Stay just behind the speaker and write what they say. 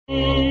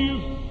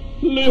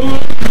And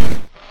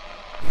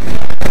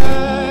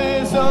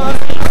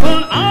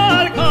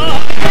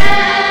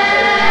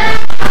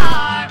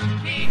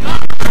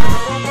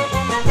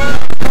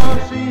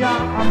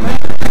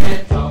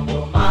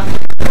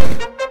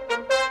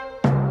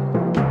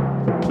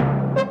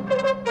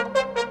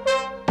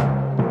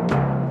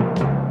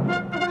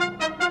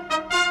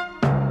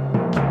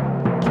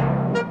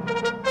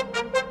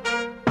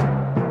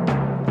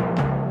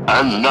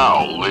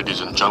now, ladies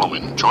and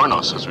gentlemen, join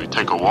us as we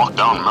take a walk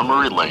down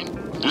memory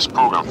lane. This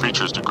program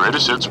features the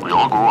greatest hits we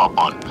all grew up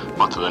on,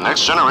 but to the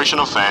next generation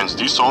of fans,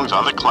 these songs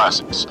are the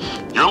classics.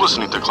 You're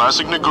listening to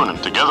Classic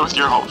Niggunim together with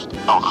your host,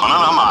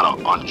 Niggunim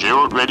Aug on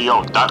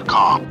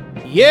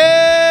JRootRadio.com.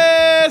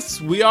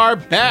 Yes, we are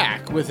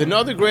back with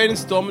another great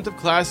installment of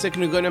Classic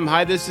Niggunim.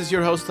 Hi, this is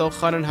your host,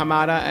 Niggunim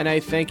Aug, and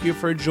I thank you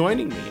for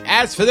joining me.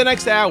 As for the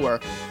next hour,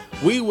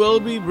 we will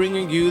be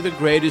bringing you the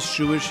greatest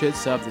Jewish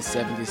hits of the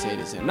 70s,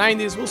 80s, and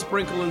 90s. We'll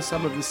sprinkle in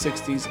some of the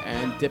 60s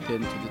and dip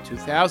into the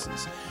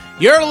 2000s.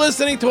 You're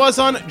listening to us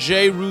on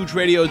JRoot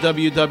Radio,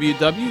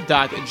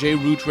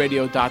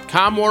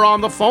 www.JRootRadio.com, or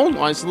on the phone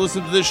lines to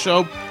listen to this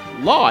show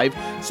live,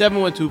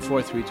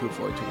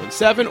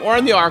 712-432-4217, or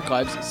in the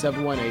archives,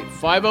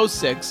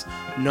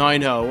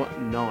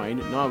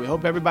 718-506-9099. We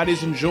hope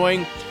everybody's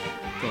enjoying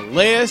the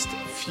last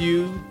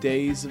few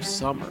days of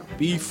summer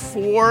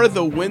before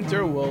the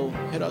winter will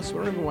hit us. We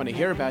don't even want to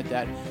hear about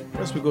that.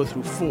 First, we go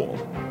through fall.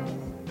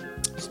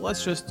 So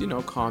let's just,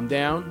 calm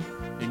down.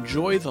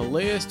 Enjoy the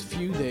last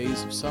few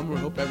days of summer.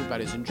 Hope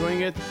everybody's enjoying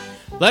it.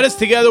 Let us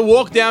together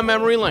walk down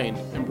memory lane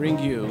and bring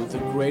you the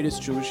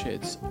greatest Jewish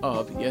hits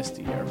of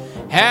yesteryear.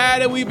 How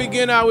do we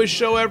begin our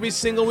show every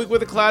single week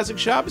with a classic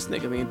Shabbos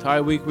nick? And the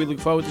entire week we look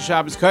forward to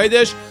Shabbos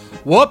Kodesh.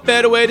 What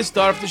better way to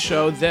start off the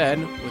show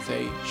than with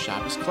a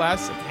Shabbos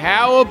classic?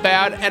 How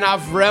about an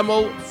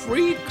Avremel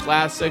Fried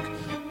classic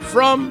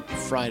from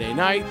Friday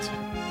night?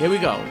 Here we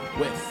go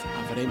with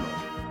Avremel.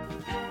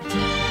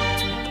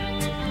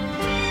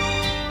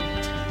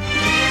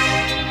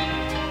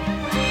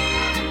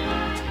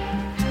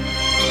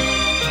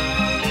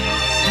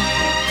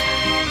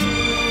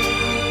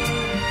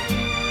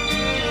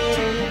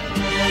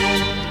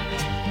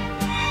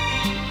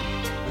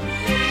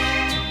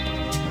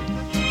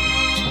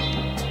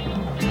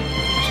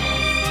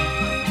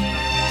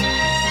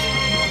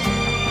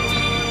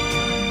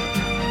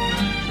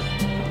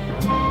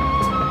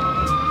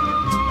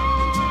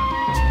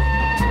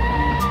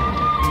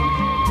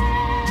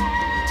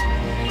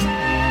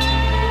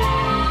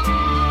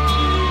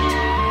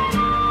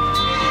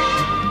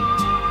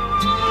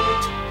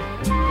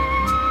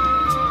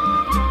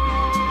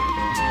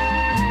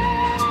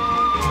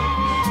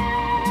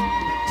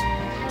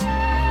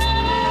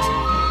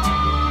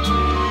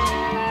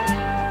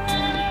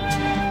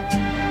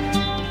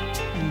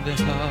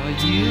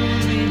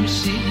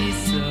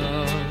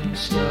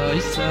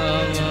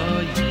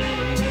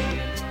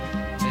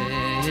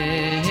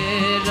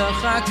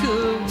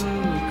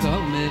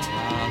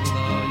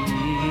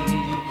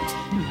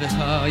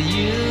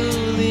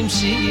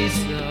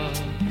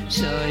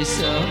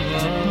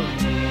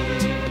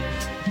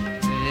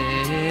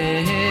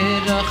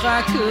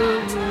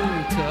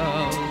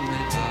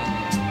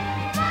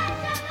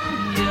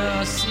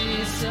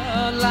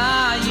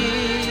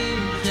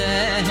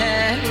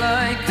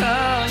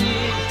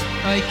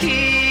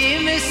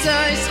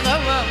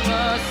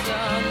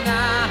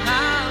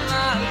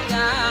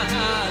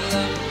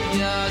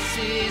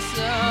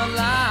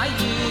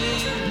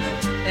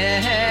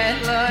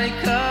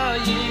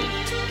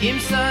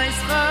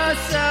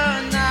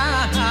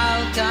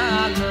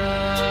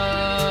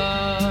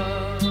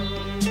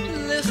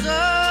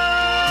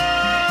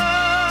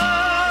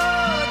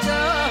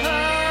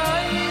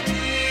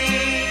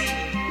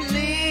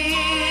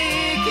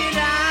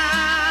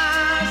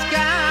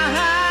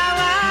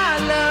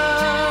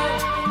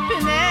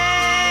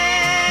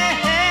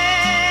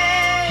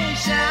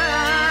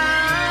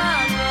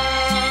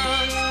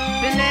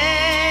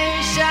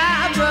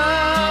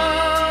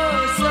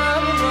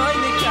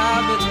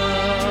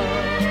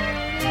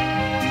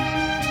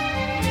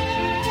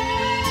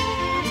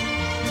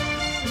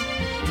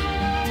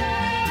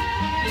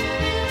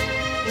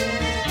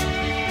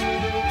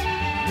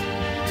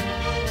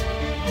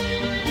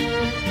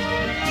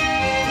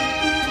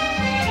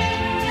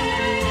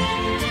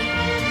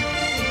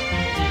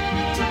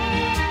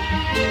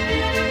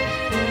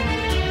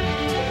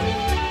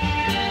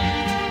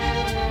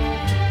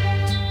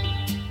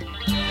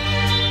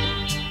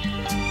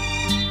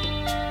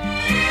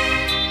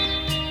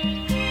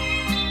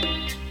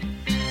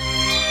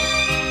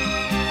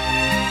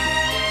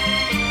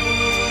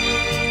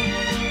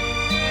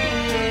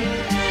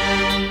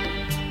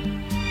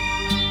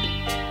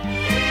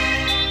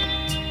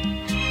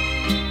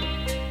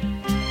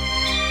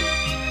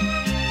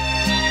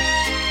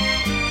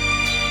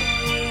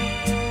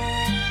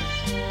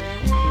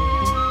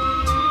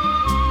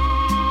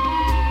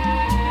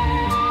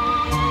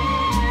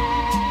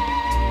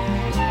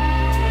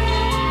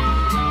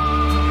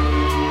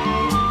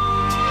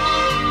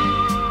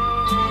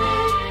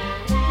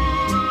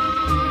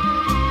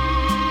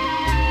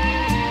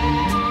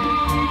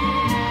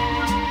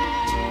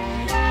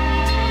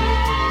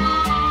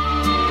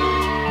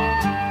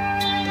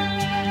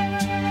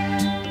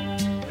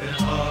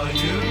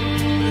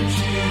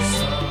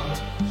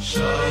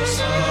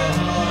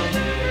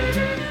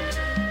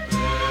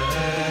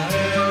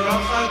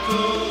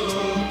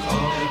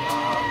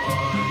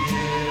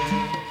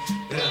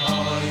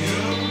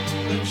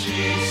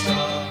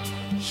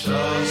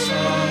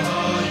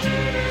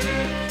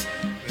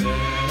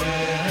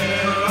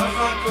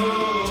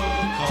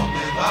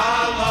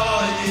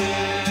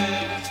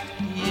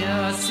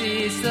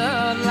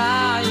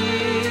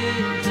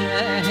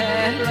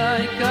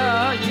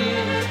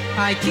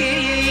 I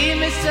keep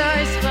me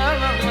size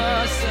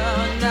for so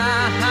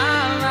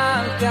now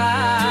I'll go.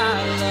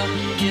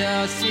 You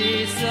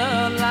see so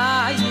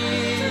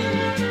lying,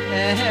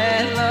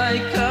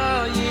 like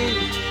you.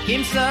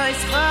 Keep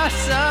size for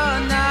so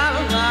now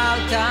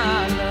I'll go.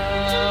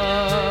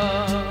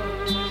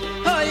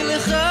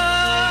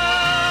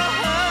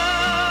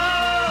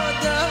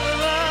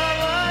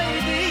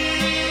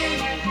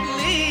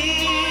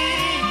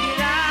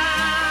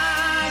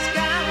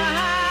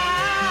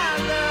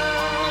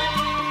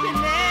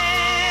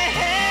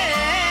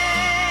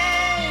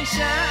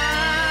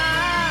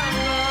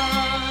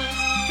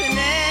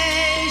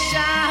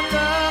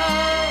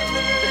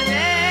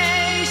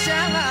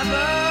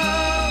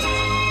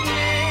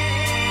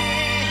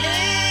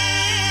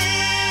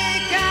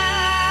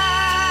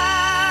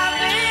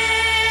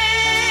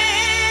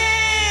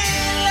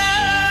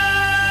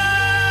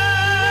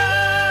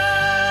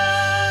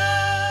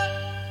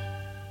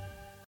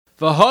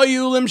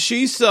 V'hayulim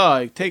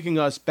Shisai, taking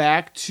us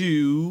back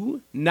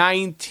to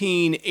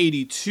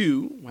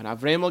 1982 when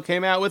Avremel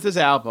came out with his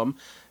album.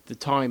 The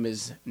time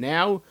is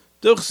now.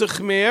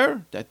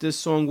 Duchsechmer, that this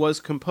song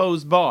was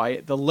composed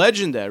by the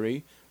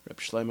legendary Reb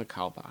Shlomo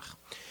Carlebach.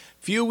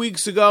 A few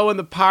weeks ago in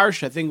the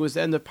Parsha, I think it was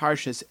the end of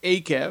Parshas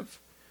Eikev,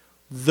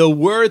 the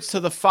words to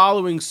the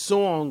following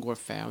song were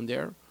found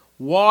there.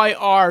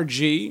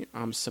 YRG.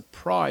 I'm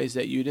surprised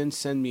that you didn't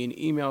send me an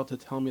email to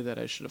tell me that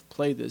I should have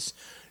played this,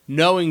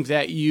 knowing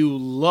that you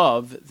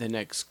love the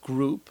next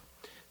group.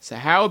 So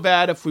how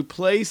about if we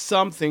play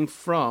something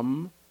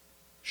from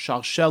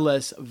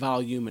Shalsheles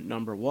volume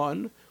number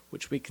 1,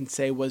 which we can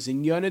say was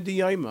in Yonah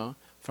D'Yoma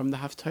from the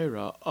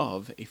Haftarah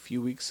of a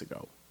few weeks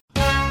ago.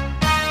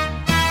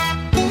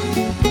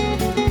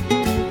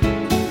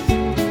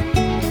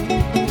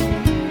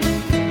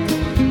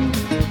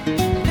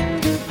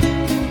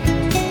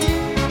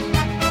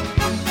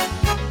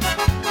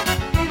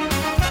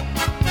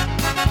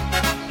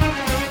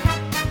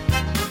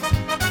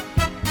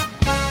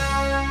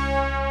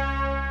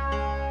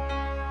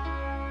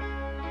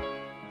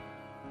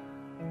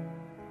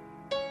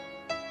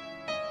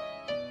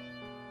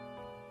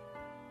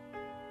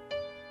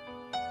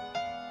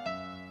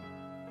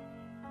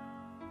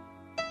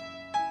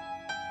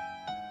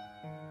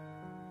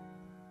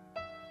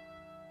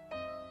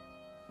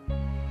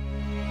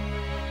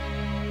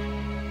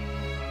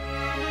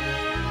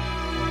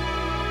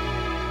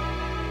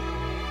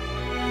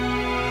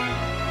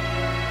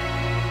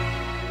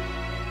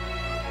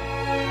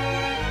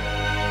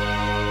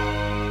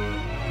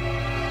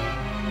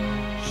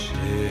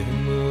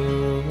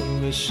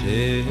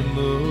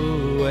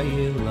 Shemu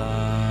Elai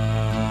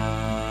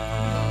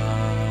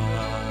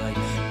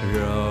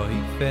Roi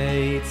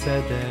Fei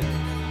Tzedek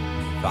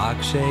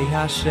Vakshei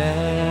Hashem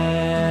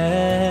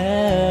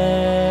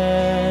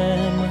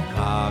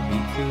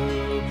Habitu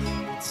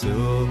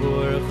Tzur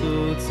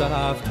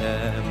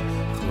Chutzavtem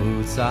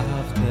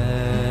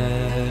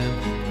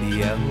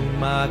Liel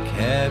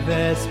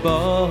Makeves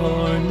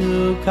Bornu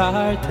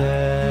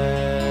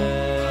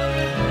Kartem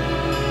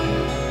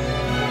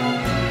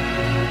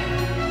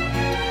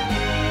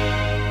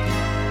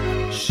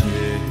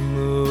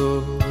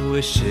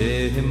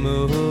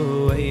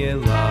Shemu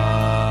Elai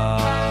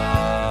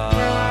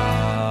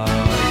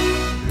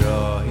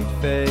Roi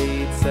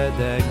Fei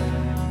Tzedek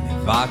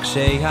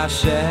Vakshei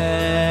Hashem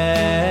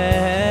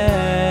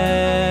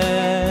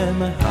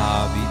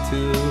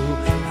Habitu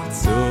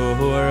Tzur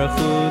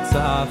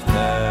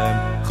Chutzavtem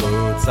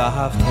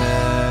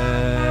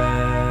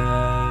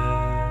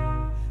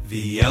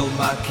Viel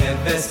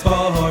Makeves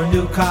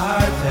Bornu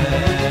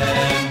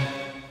Kartem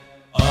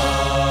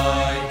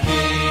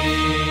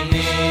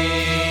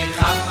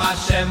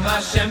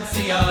Hashem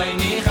Tzion,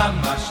 Nicham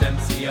Hashem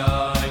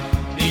Tzion,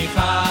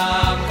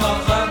 Nicham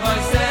Kochar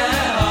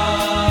Voiseha,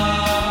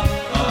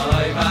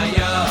 Oy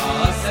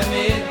Vayosem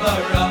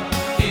Midbara,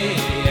 Ki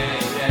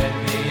Yeden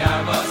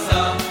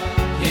V'Yarvosa,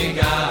 Ki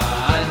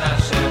Gal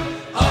Hashem,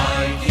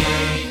 Oy Ki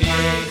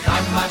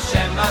Nicham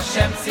Hashem,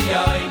 Hashem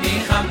Tzion,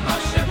 Nicham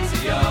Hashem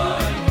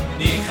Tzion,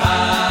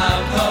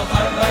 Nicham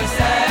Kochar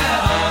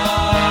Voiseha,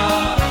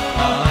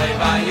 Oy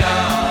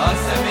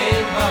Vayosem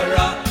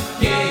Midbara,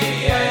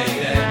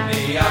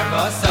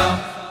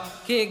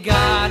 Ki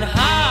God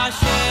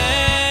Hashem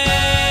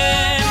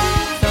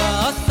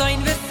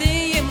T'asayin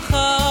v'siyim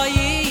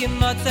chayim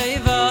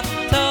Matzeva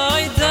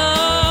T'ayda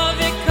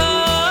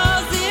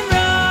v'kazim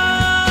ra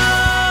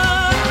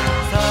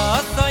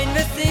T'asayin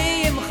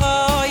v'siyim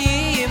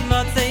chayim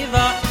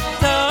Matzeva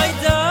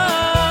T'ayda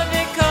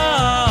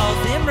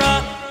v'kazim ra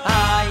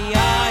Ay,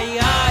 ay,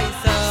 ay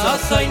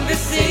T'asayin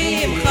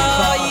v'siyim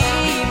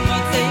chayim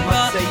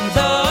Matzeva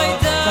T'ayda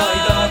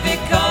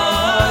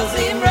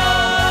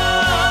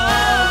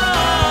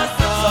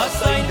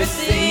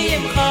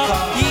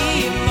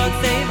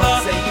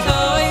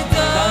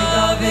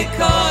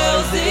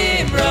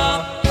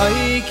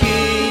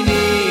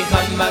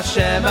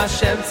Hashem,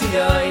 Hashem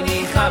Tzion,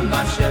 Nicham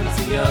Hashem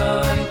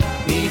Tzion,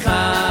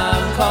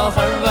 Nicham Kol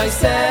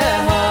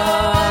Harvaiseha,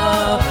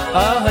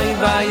 Ahoy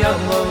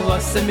Vayom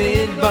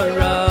Vasamid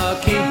Bara,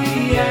 Ki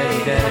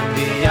Yedem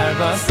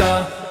V'Yarvasa,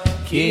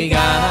 Ki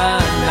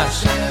Gan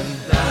Hashem.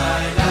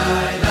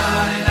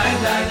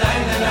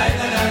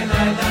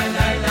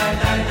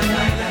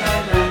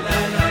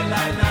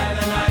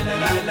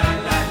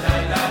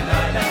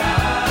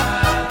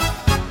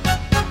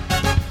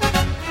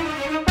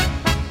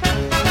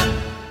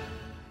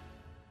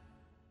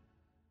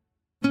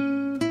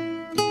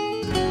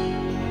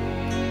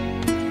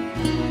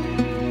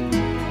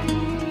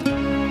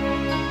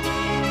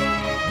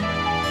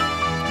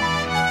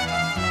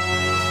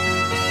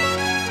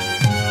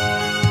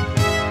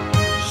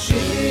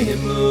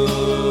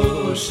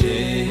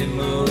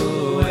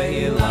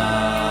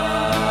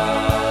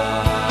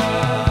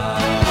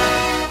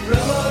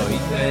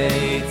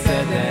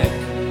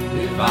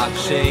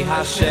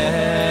 Hashem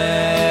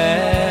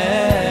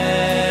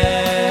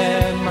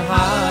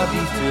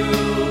habitu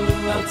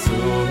al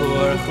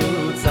tzur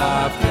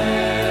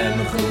chutzavtem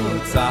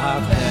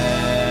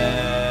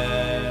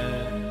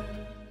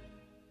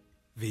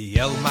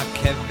v'yel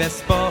makeves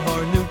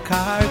bohor nu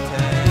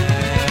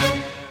kartem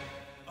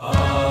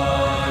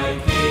oy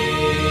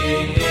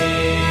kini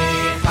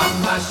cham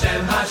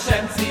Hashem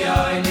Hashem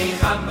Tzion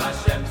nicham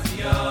Hashem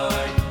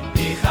Tzion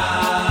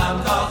nicham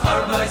kol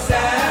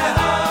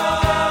charvoseha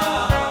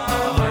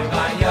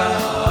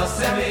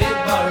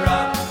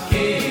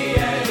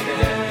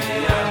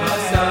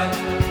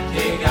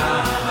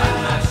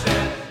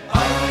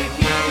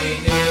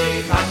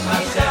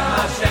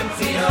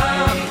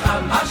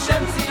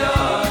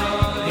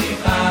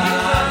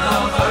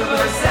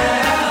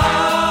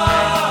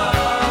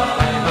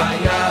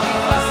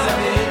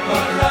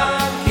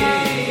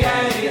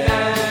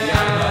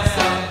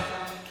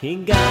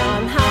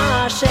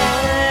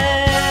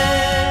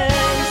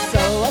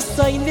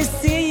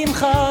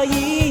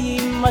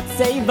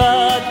Say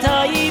but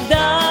I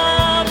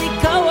da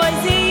because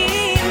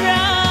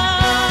Zimra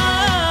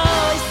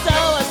so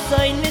a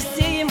sign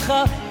Sim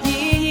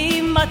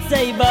Chayim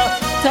say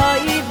but I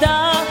da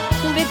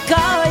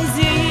because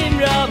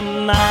Zimra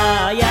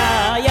ya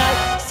ya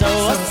so a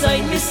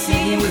sign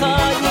Sim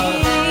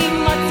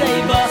Chayim say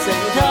but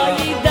I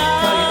da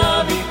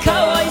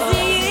because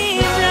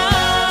Zimra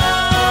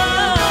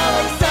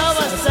so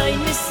a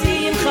sign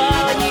Sim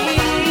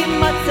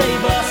Chayim say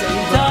but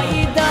I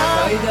da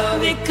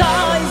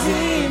because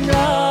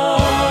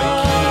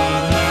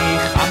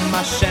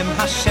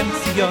Hashem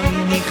Tzion,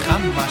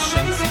 Nicham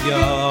Hashem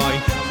Tzion,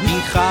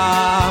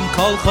 Nicham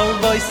Kol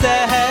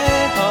Chovoseha,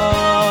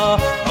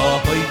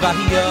 Ahoy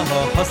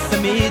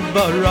Vasamid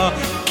Bara,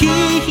 Ki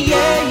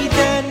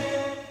Yeden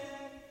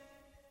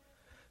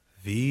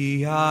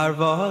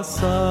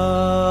V'Yarvasa,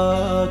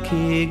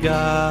 Ki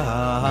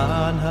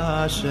Gan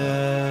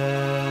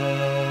Hashem.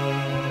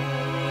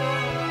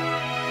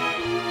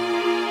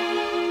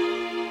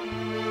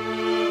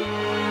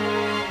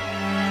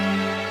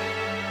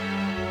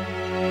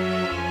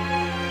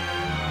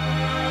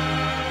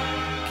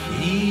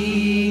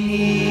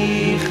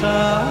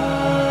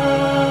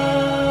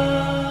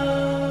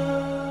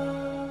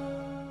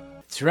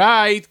 That's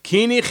right.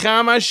 Kini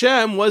Cham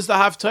Hashem was the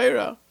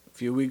Haftarah a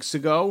few weeks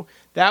ago.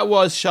 That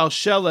was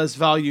Shalshela's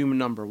volume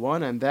number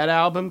 1, and that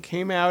album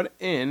came out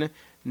in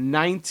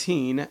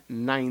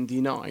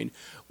 1999.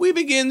 We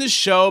begin the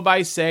show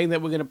by saying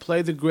that we're going to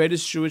play the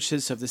greatest Jewish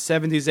hits of the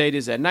 70s,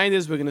 80s, and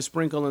 90s. We're going to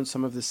sprinkle in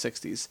some of the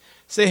 60s.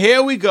 So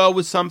here we go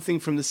with something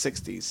from the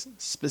 60s,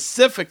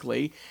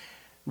 specifically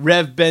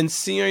Rev Ben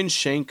Zion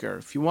Shenker.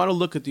 If you want to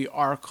look at the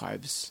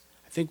archives,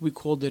 I think we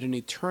called it an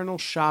Eternal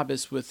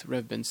Shabbos with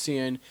Rev Ben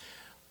Zion.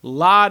 A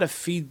lot of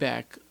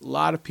feedback, a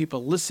lot of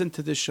people listened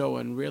to the show,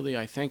 and really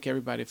I thank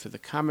everybody for the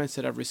comments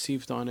that I've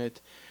received on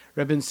it.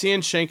 Rev Ben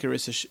Zion Shenker,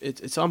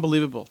 it's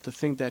unbelievable to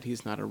think that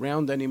he's not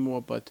around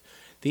anymore, but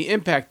the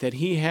impact that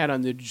he had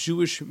on the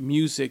Jewish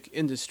music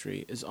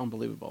industry is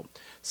unbelievable.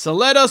 So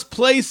let us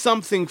play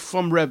something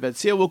from Rev Ben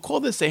Zion. We'll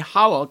call this a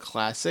Hallel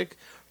classic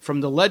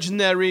from the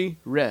legendary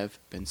Rev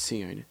Ben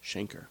Zion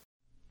Shenker.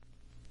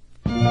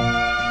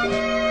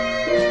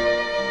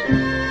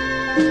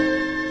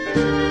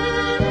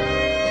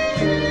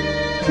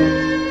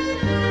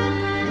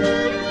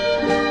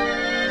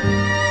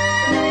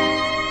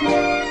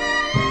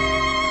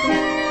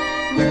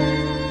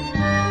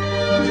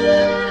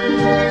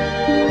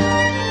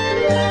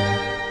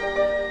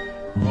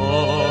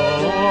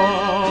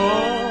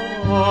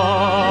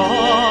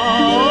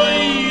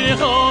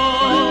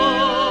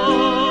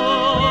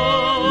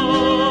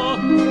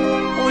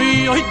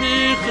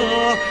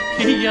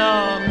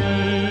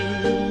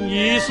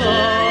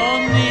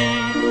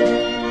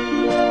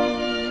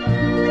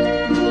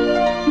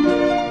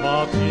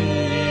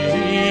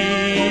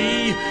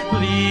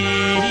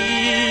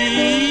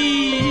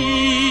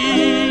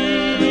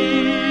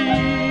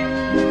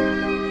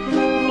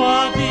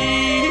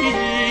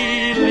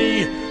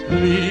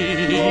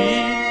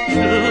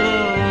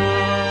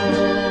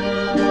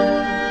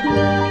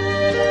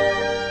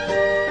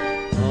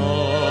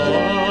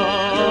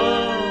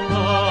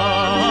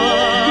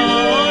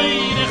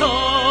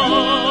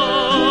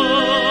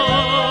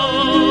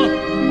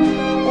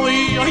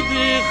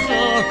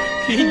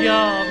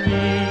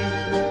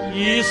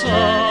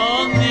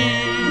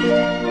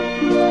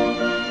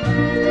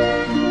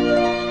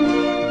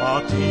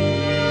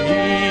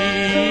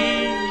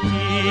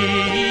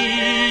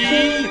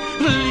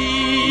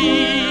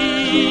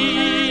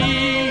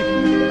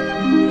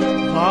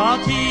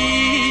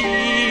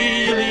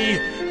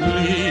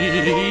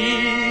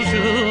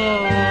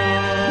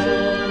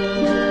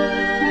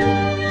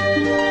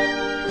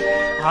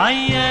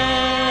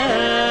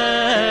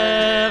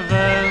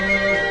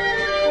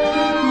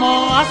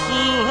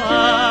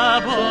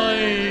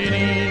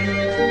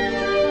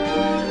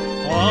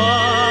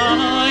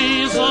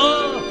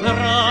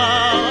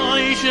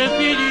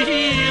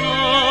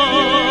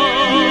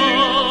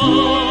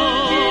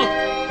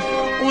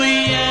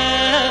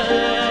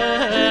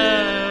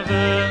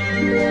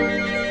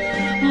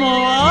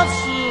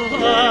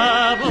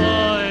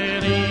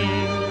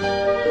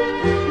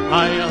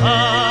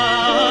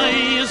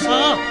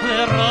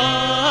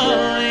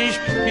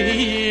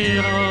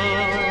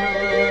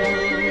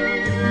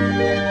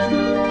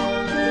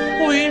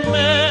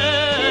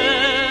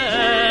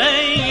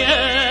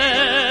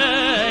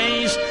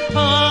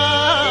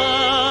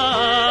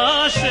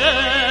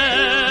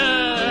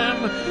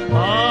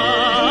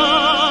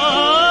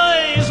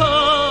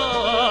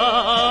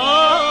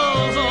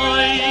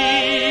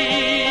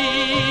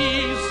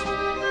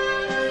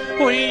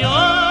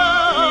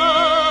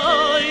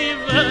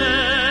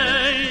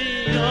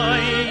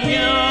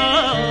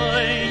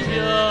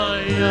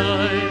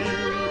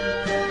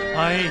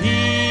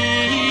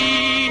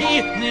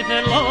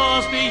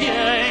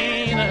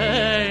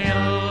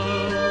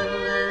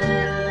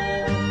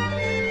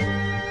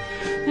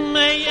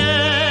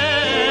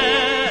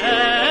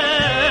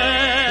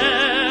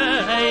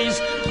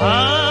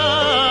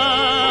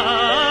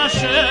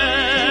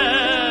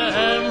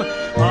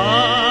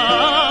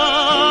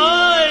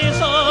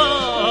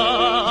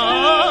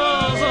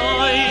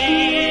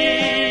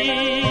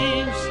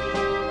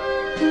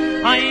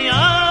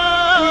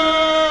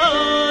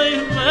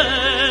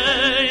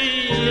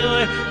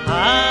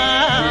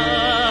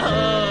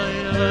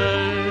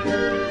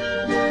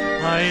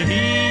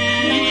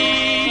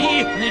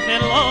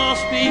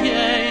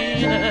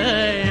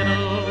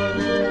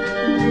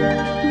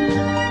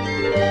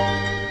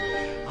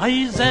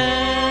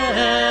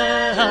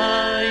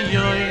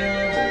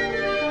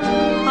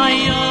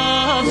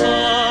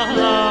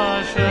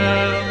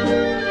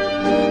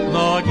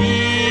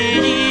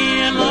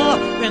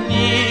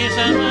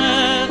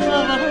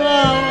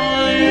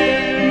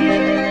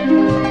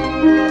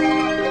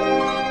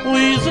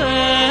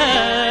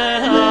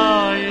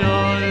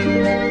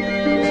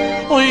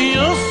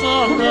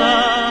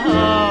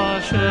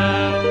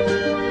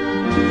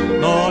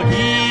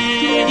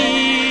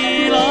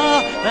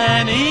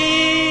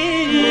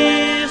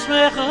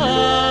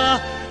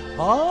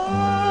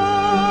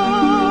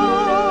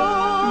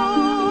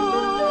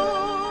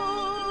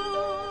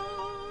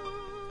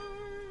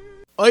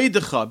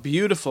 Oidecha,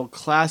 beautiful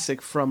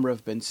classic from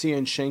Rav Ben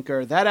Zion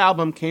Shenker. That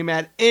album came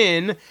out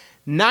in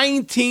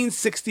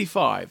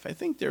 1965. I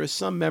think there are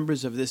some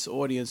members of this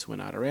audience who were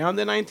not around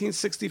in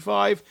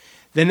 1965.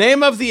 The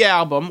name of the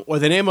album, or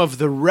the name of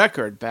the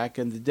record back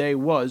in the day,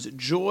 was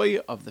Joy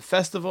of the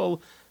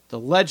Festival, the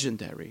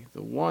legendary,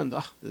 the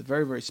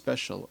very, very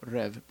special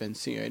Rav Ben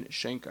Zion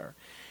Shenker.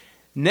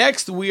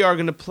 Next, we are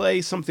going to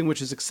play something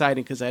which is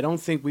exciting because I don't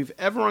think we've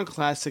ever on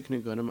Classic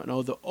Niggunim,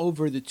 and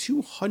over the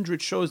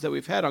 200 shows that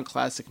we've had on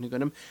Classic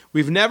Niggunim,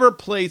 we've never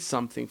played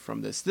something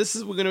from this. This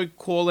is we're going to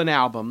call an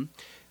album.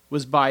 It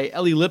was by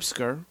Eli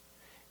Lipsker,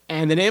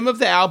 and the name of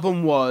the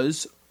album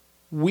was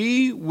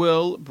We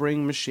Will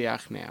Bring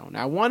Mashiach Now.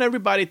 Now, I want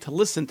everybody to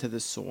listen to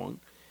this song,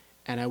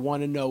 and I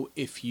want to know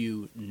if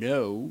you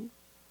know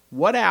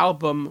what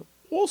album.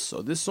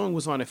 Also, this song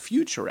was on a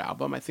future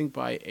album, I think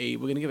we're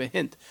going to give a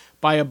hint,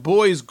 by a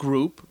boys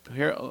group.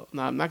 I'm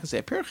not going to say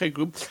a Perche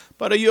group,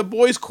 but a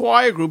boys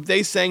choir group.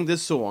 They sang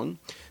this song.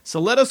 So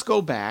let us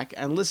go back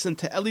and listen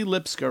to Eli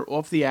Lipsker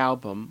off the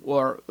album,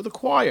 or the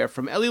choir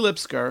from Eli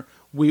Lipsker,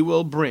 We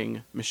Will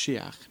Bring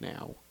Mashiach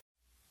Now.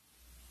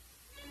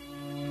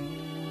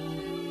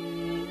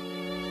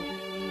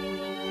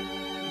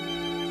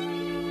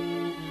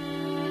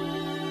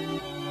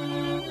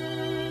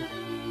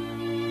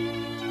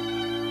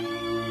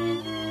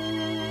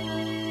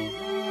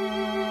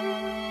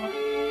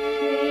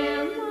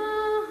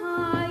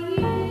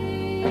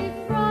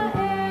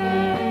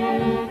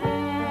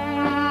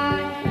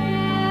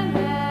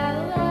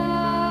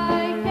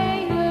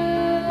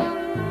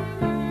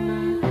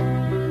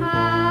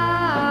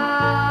 Ah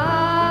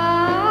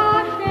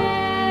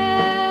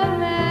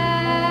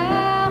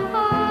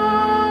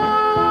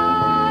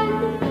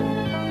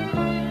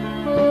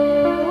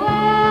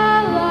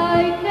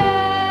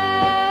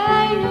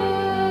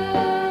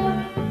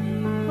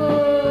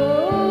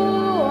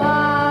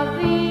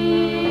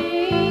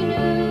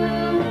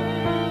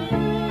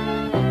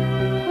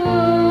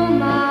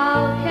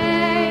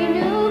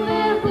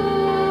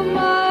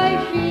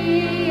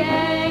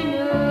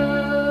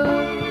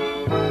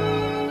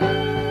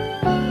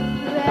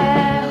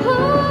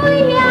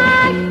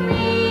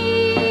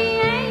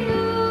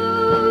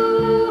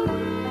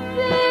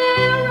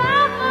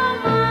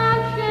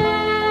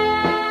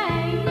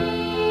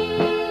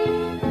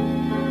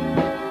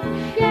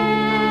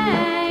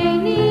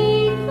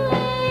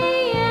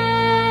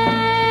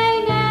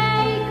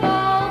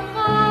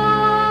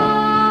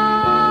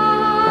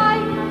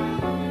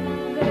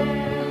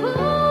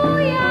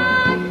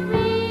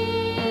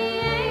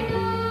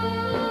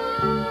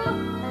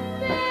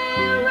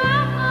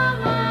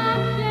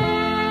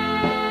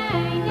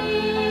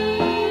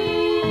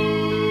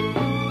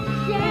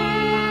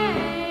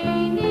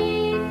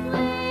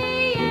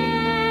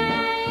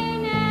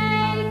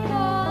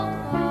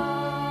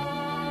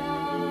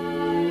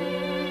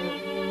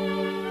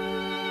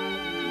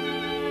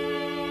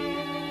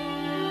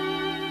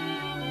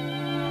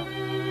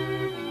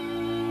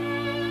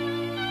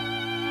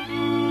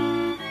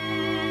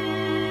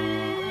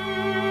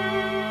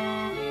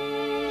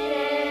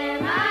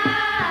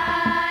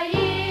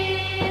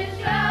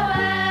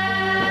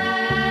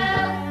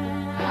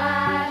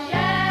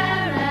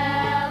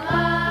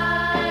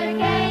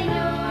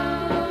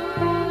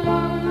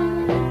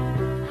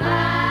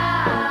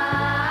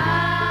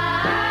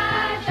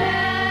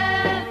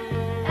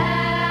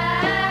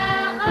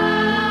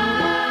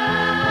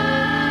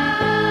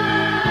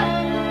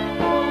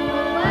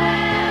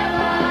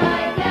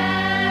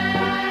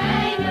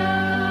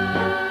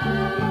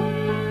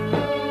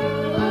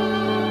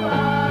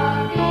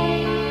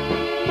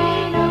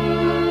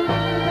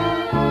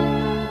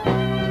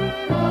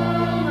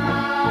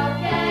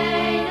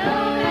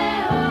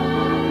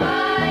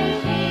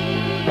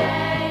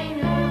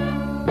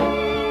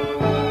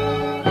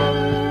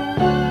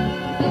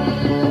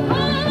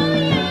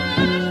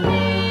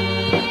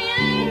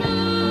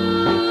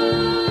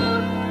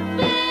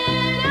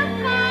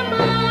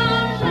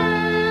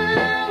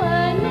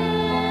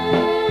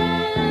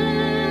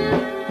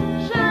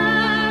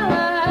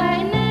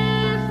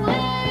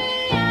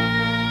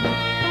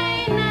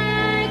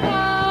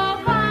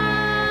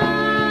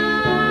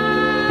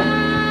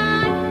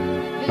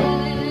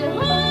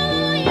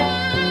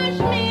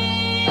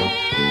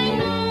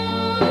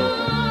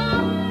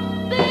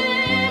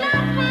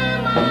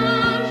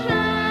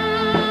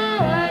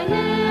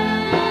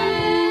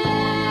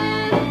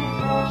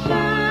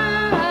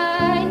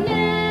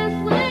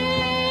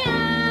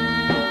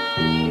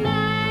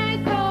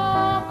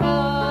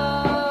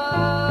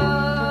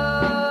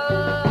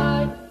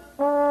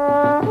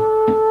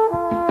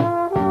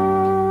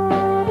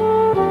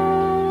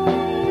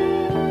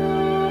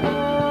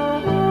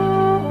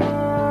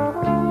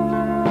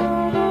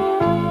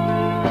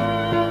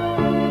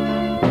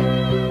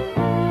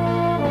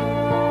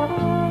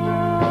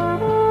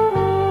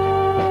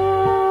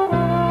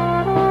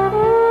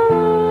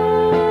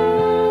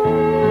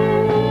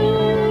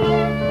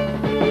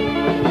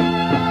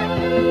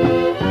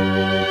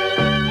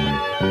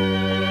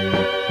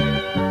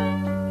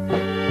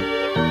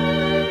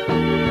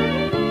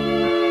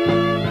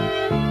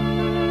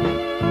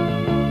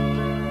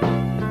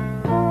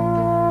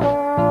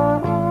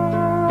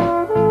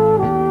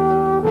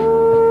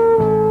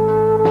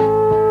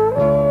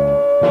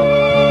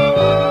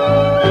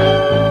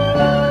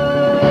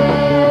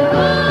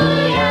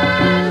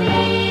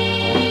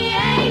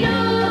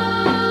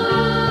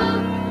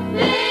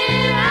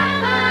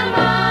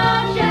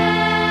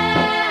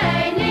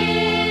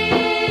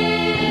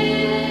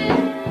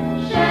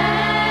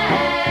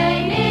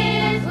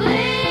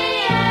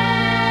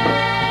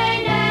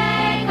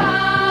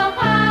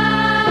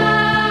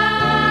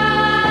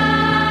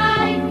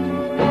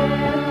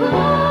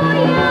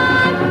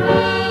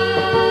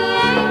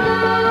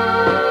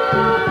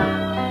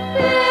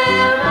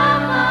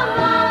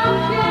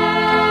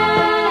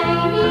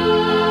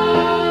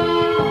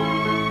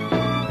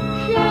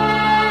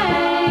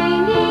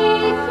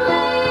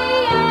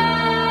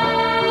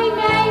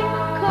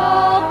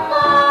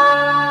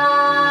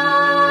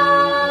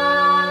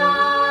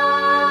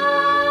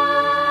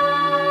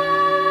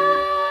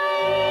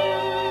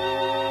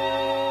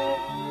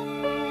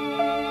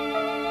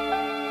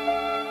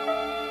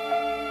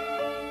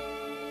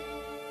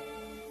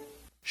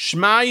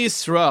Shema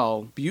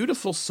Yisrael,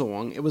 beautiful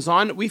song.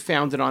 We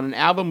found it on an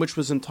album which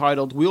was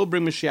entitled We'll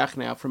Bring Mashiach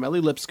Now from Eli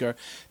Lipsker.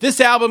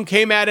 This album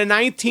came out in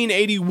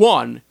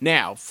 1981.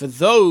 Now, for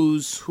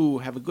those who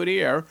have a good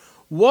ear,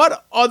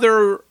 what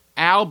other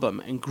album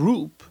and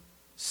group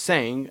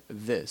sang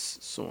this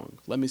song?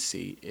 Let me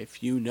see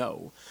if you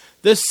know.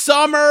 The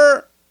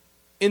summer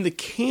in the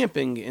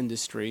camping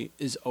industry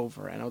is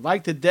over, and I would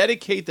like to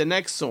dedicate the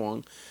next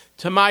song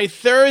to my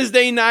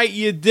Thursday night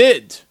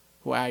Yedid,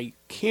 who I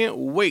can't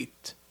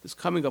wait. This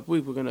coming up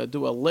week, we're going to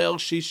do a Leil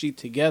Shishi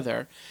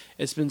together.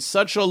 It's been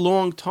such a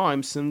long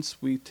time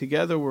since we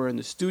together were in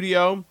the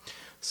studio.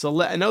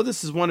 So I know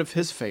this is one of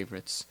his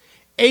favorites.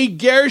 A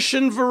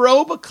Gershon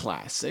Veroba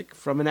classic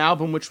from an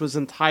album which was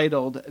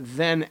entitled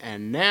Then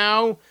and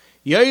Now.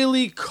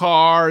 Yaeli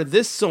Carr,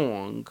 this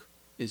song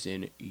is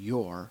in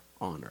your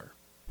honor.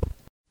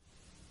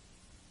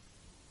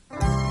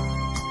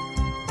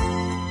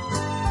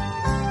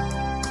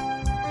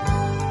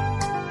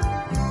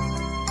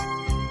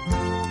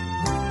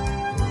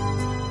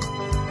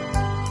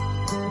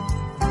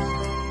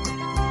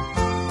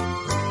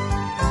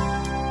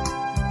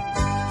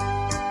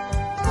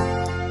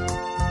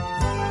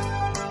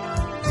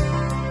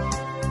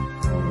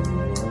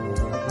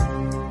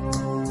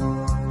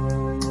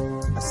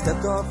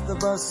 Stepped off the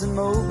bus in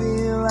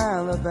Mobile,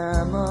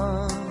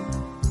 Alabama.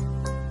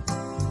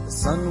 The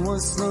sun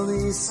was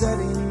slowly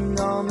setting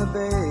on the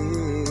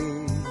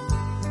bay.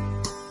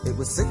 It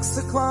was 6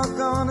 o'clock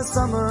on a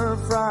summer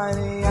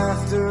Friday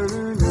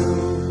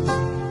afternoon.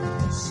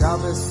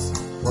 Shabbos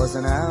was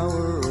an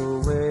hour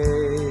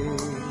away.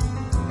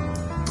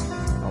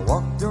 I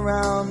walked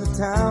around the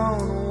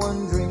town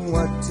wondering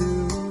what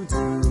to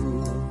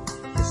do.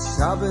 'Cause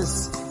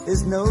Shabbos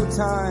is no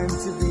time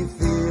to be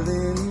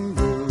feeling blue.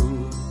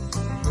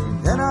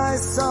 Then I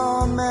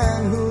saw a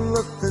man who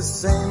looked the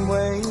same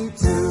way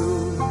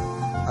too.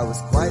 I was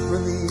quite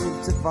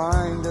relieved to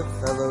find a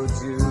fellow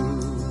Jew.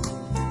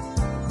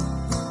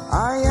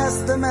 I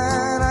asked the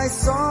man I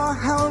saw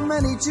how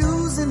many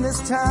Jews in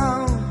this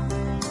town.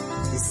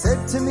 He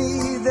said to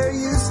me there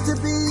used to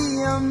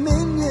be a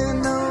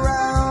million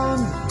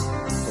around,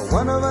 but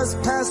one of us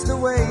passed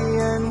away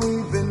and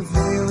we've been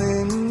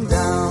feeling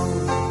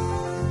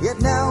down.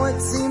 Yet now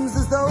it seems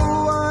as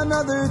though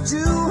another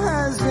Jew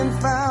has been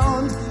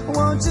found.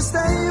 Won't you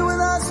stay with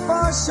us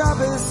for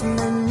Shabbos,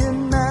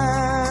 Minyan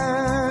Man?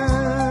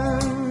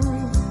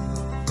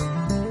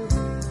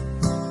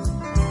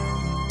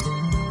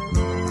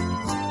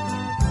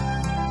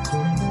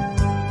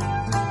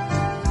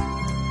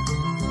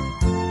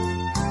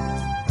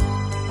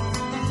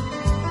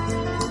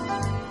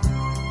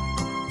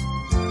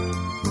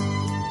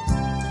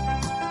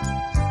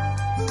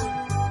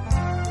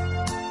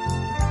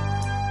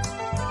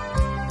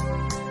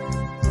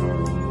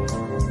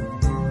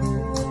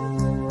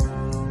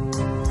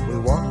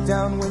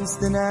 Down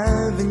Winston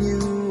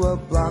Avenue, a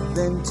block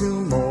then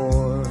two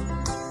more,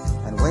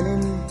 and went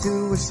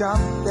into a shop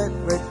that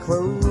read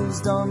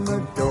closed on the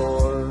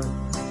door.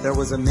 There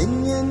was a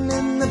minion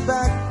in the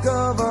back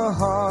of a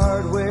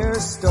hardware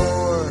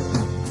store,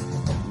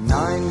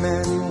 9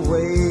 men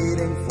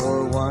waiting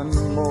for one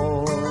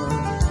more.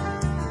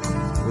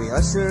 We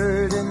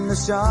ushered in the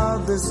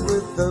Shabbos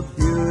with a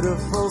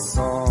beautiful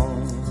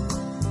song.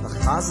 The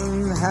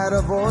chazan had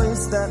a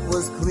voice that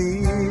was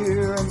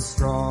clear and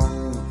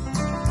strong.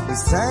 He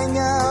sang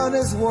out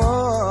as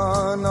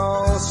one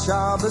all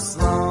Shabbos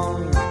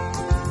long.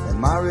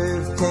 Then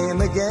Mariv came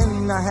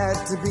again, I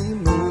had to be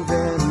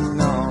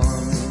moving on.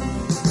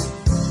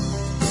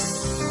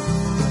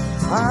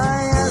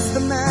 I asked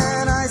the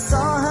man I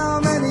saw how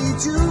many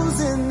Jews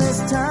in this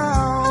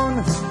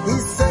town. He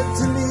said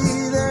to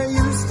me there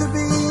used to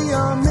be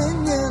a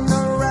million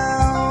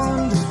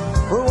around,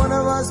 but one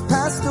of us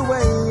passed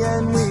away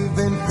and we've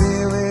been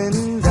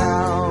feeling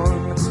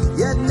down.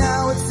 Yet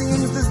now it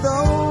seems as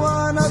though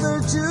another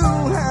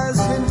Jew has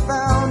been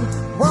found.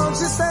 Won't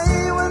you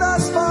stay with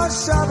us for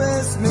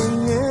Shabbos,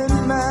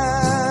 Minyan Man?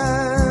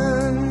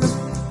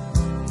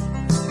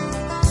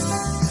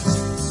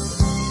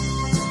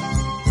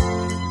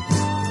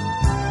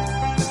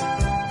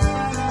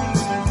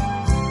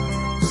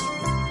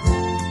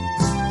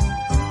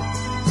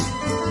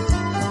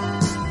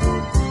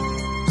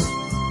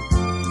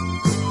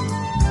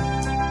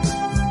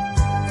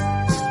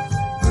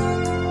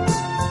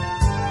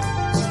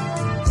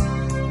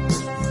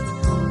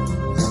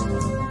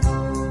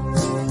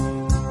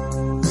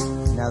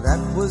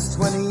 That was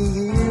 20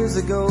 years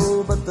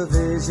ago, but the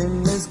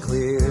vision is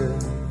clear.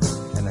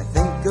 And I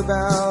think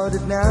about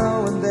it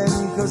now and then,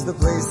 'cause the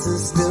place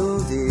is still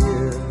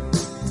dear.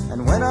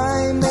 And when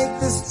I make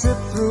this trip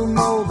through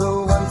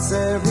Mobile once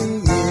every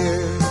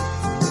year,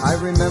 I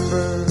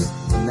remember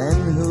the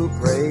men who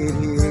prayed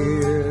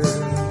here.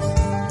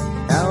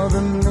 Now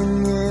the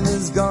minion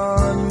is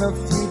gone, a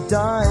few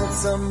died,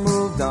 some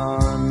moved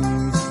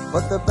on,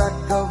 but the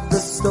back of the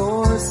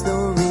store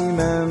still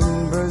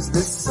remembers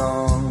this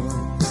song.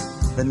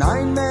 The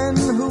 9 men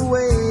who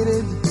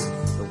waited,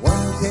 the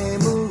one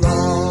came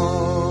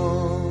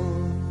along.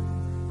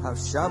 How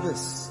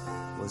Shabbos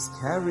was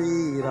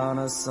carried on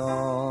a song.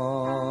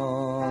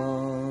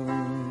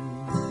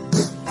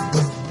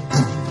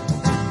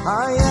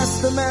 I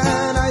asked the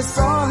man I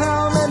saw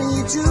how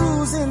many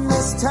Jews in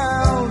this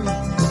town.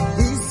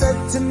 He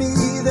said to me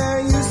there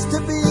used to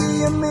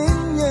be a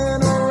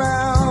million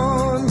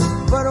around,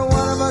 but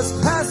one of us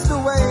passed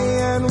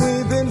away and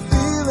we've been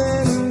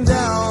feeling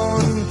down.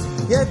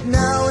 Yet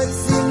now it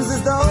seems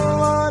as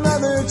though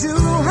another Jew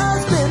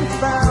has been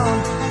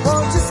found.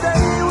 Won't you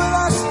stay with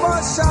us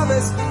for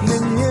Shabbos,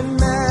 Minyan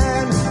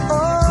Man?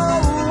 Oh,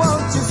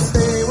 won't you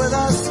stay with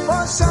us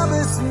for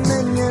Shabbos,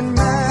 Minyan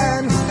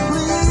Man?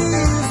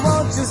 Please,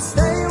 won't you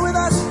stay with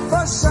us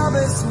for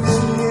Shabbos,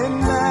 Minyan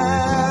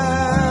Man?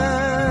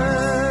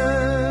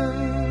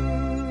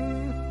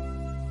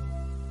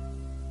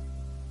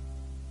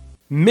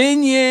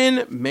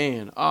 Minyan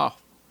Man. Oh,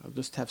 I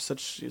just have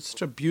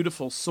such a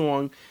beautiful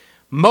song.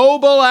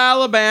 Mobile,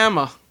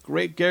 Alabama.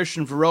 Great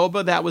Gershon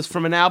Veroba. That was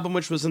from an album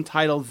which was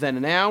entitled Then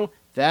and Now.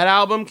 That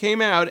album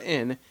came out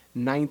in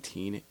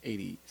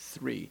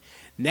 1983.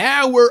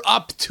 Now we're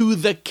up to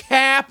the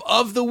cap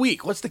of the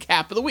week. What's the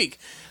cap of the week?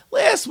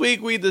 Last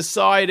week we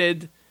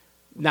decided,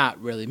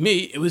 not really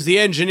me, it was the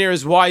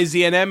engineers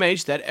YZ and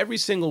MH, that every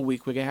single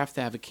week we're going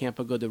to have a Camp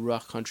Aguda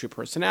Ruach country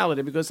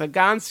personality because a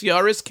Gans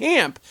Yaris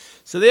camp.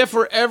 So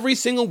therefore every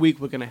single week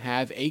we're going to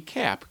have a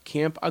Camp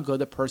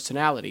Aguda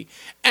personality.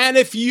 And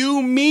if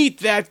you meet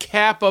that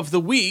cap of the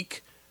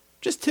week,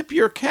 just tip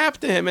your cap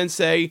to him and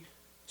say,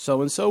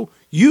 so-and-so,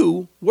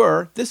 you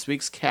were this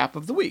week's cap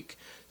of the week.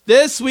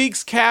 This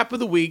week's cap of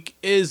the week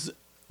is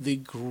the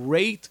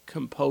great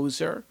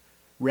composer,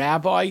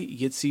 Rabbi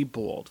Yitzi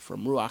Bald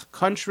from Ruach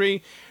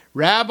Country.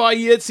 Rabbi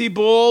Yitzi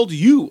Bald,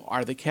 you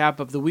are the cap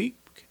of the week,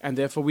 and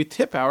therefore we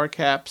tip our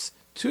caps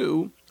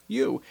to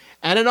you.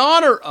 And in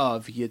honor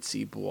of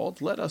Yitzi Bald,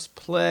 let us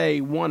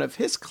play one of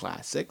his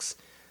classics,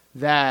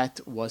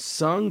 That was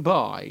sung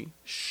by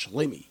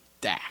Shlomi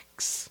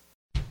Dax.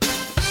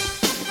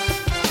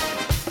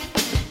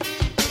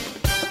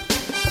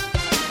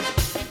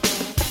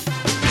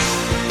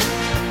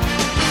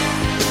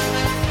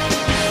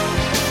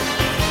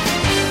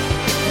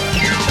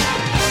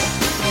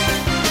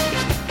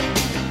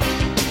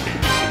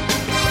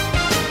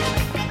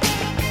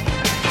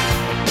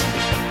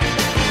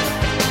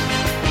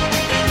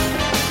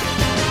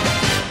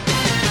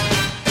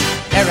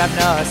 Erab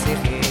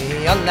nasichi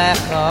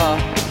yolecho,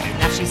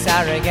 nafshi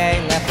saragay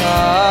lecho.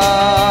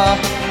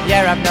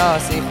 Yerab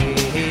nasichi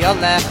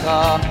yolecho,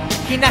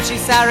 ki nafshi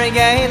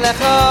saragay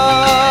lecho.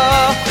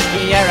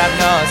 Yerab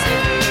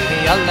nasichi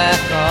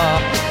yolecho,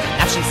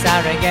 nafshi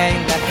saragay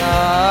lecho.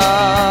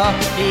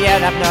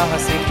 Yerab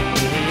nasichi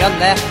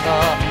yolecho,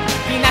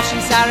 ki nafshi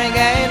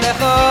saragay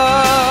lecho.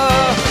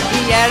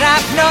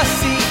 Yerab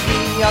nasichi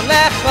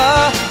yolecho,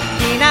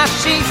 ki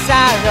nafshi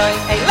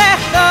saragay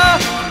lecho.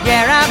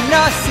 Yerab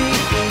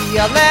nasichi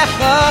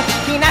yolecho,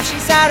 ki nafshi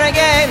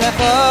saragay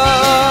lecho.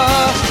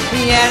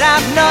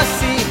 Yerab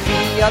nasichi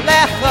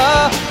yolecho,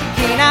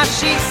 ki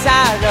nafshi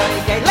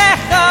saragay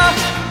lecho.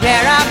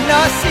 Yerab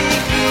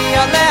nasichi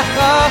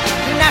yolecho,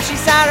 ki nafshi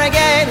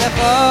saragay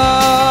lecho.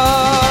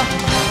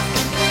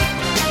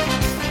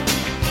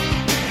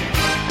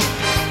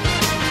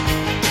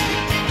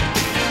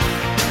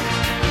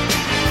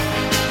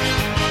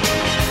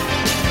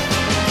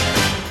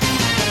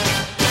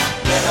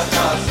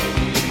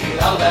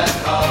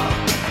 Yolecho,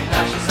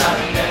 nafshi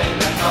saragay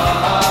lecho.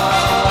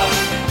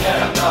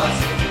 Yerab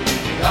nasichi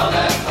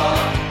yolecho,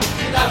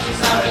 nafshi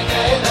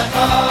saragay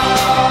lecho.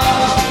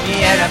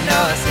 Yerab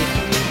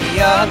nasichi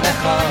yolecho,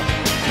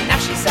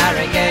 nafshi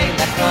saragay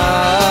lecho.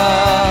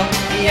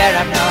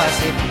 Yerab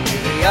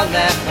nasichi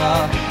yolecho,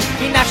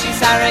 nafshi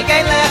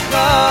saragay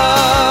lecho.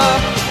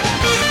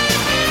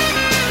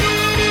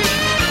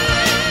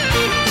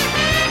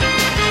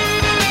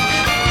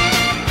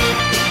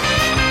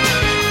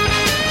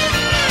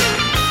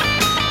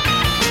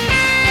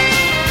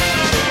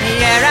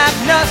 Yerab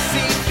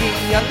nasichi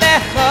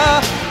yolecho, ki nafshi saragay lecho. Yerab nasichi yolecho,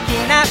 ki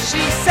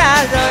nafshi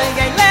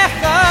saragay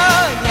lecho.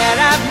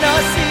 Yerab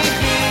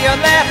nasichi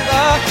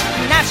yolecho,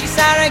 ki nafshi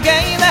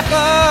saragay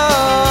lecho.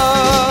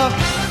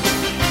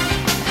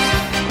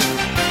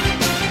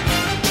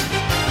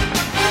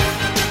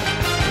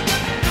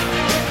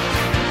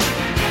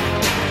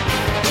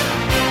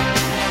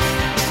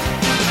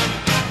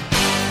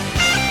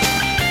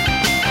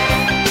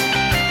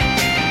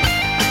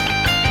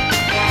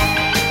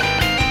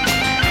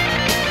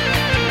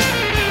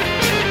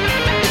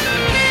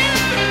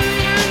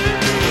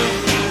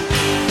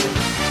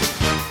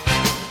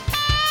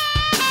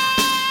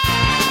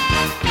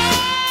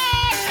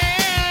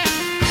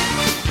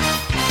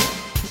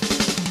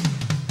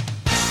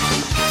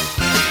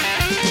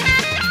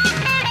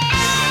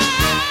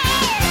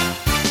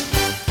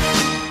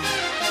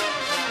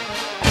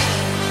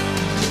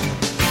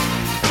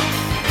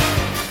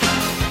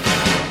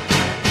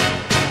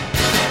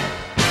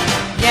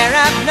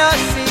 Yerab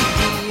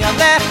nasichi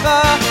yolecho,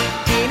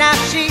 ki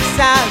nafshi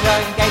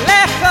saragay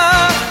lecho.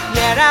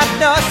 Yerab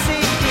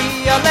nasichi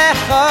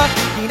yolecho,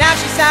 ki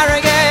nafshi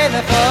saragay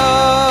lecho.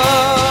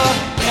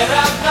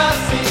 Yerab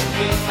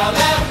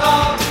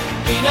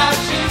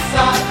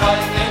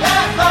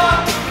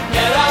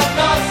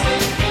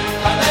nasichi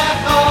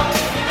yolecho,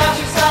 ki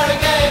nafshi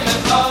saragay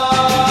lecho.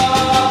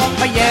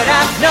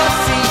 Yerab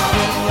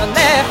nasichi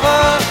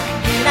yolecho,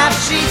 ki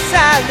nafshi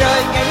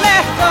saragay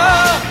lecho.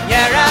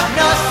 Yerab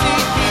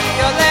nasichi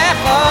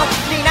yolecho,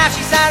 ki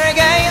nafshi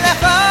saragay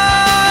lecho.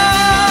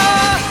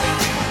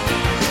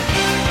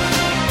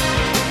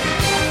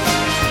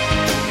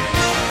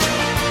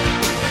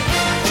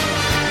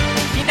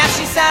 Ki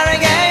nafshi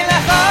saragay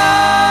lecho.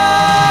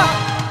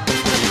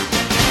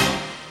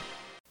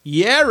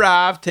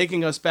 Rav,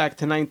 taking us back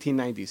to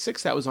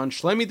 1996. That was on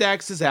Shlomi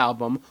Dax's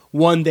album,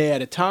 One Day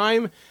at a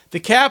Time. The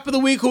cap of the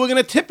week, who we're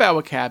going to tip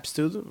our caps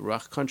to, the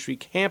Ruch Country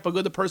Camp, a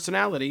good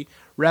personality,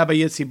 Rabbi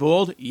Yitzi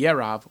Bald.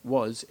 Rav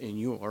was in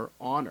your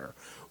honor.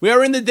 We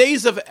are in the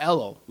days of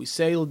Elul. We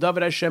say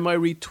L'David Hashem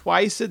Oiri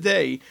twice a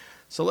day.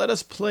 So let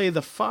us play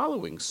the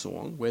following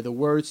song, where the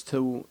words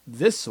to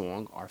this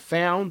song are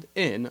found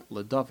in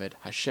L'David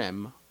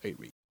Hashem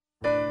Oiri.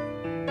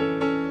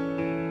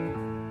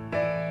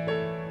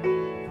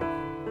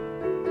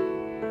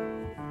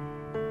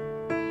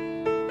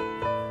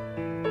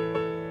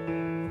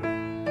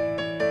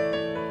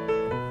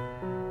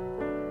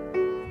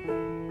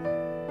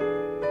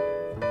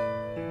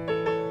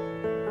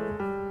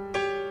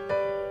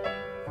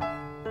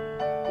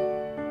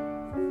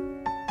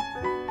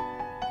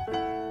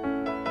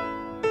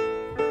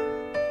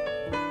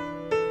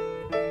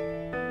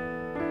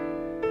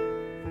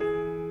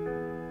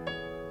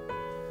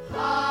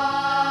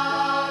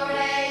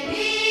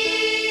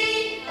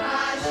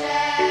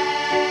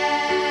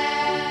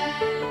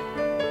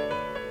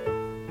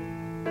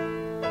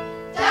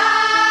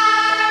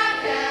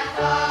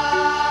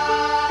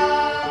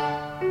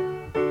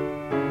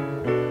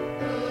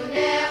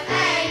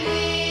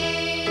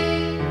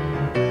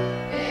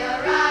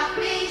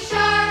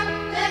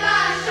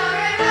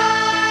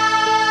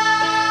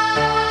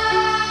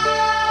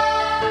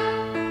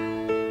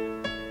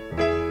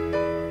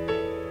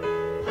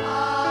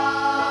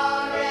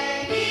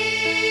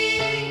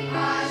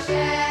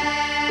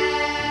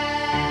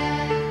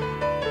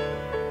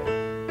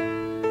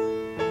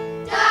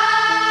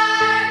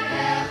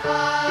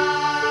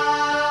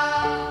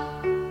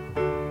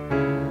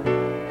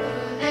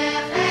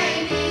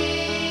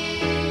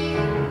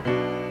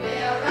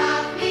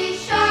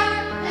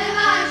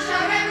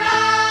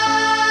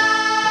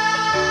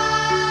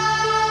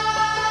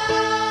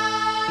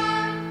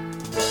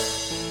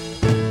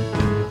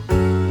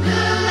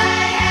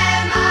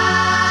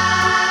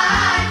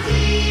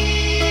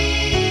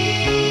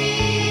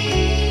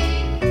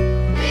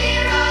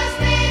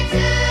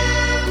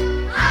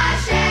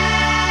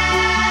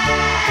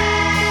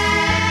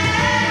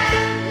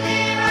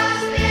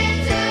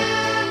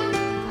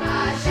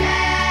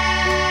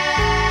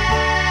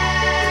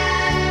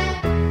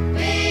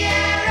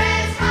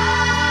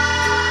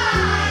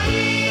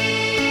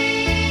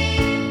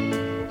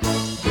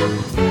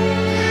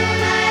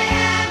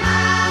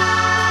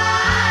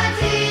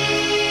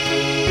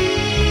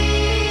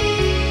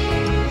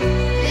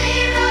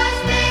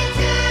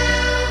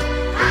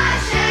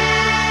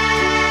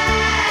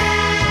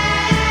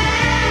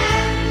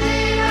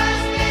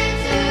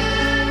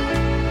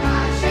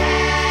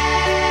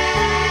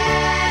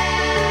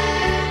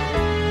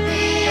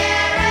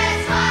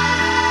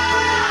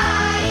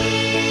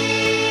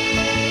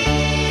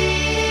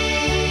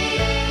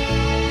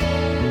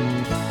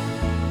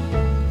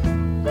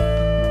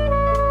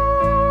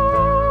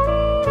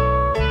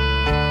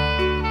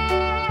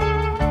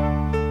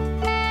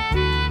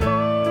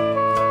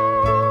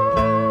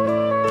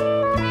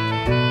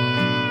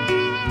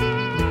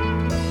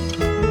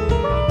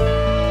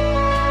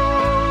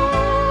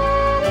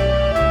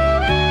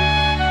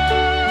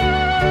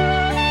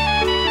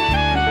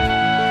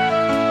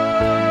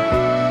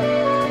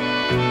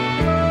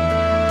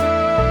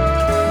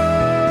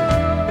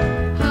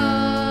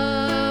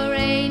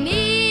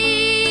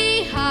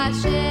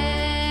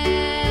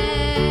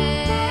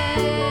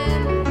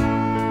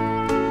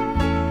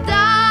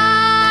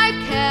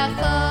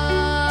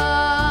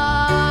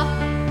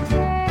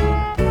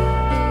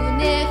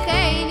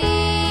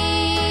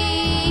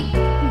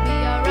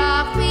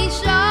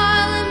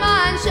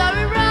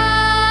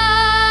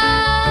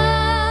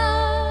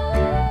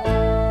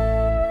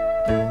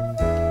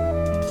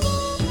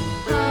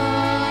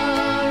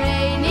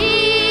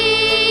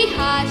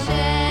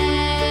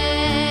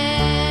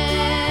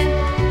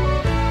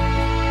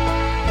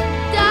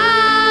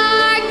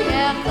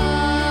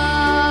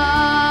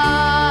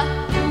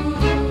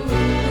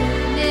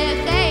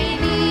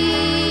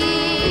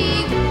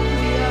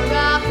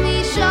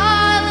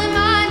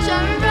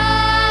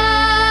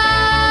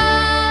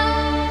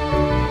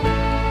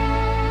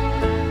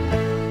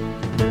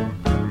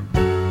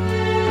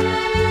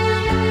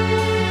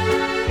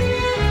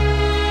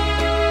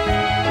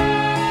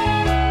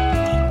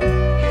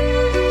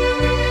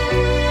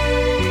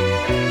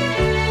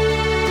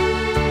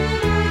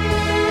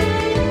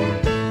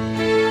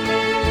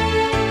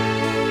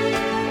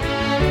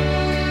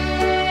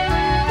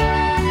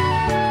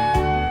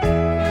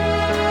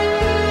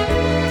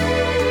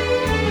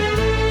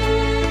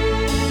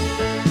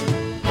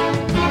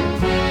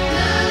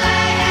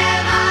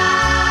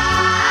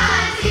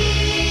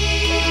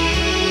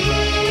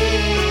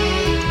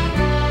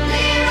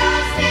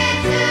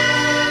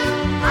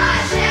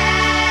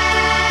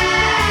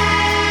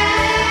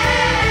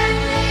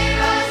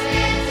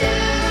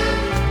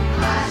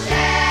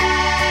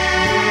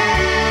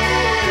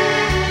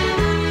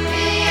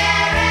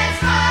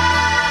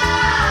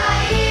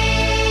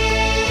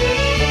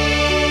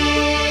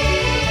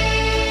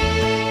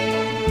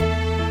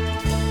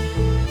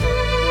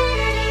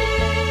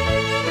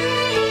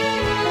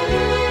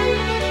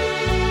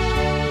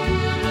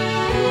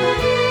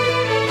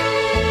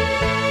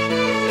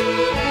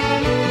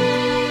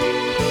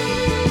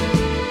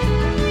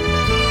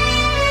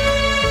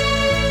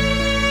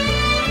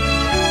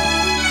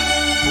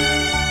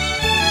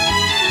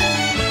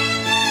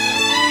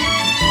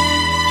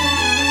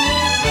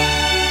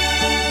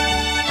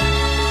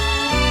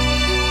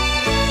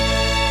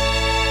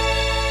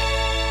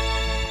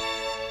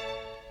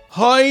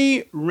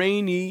 Hoy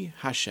Rainy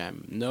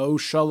Hashem. No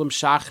Shalom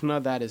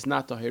Shachna, that is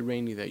not the Hoy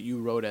Rainy that you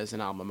wrote as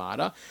an alma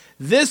mater.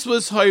 This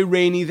was Hoy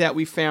Rainy that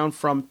we found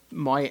from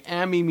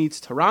Miami Meets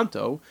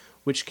Toronto,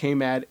 which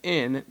came out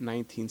in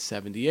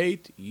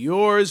 1978.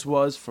 Yours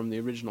was from the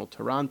original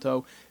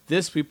Toronto.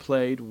 This we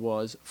played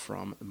was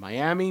from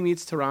Miami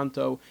Meets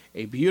Toronto,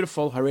 a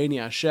beautiful Hareini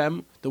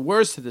Hashem. The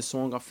words to this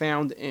song are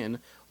found in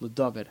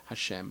L'David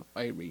Hashem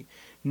Oiri.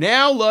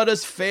 Now let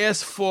us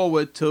fast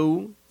forward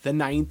to the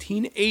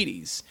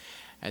 1980s.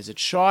 As a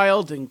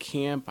child in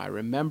camp, I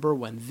remember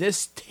when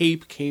this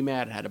tape came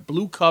out. It had a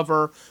blue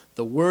cover.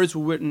 The words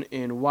were written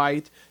in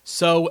white.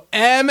 So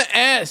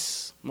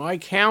MS, my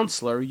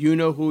counselor, you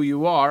know who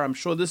you are. I'm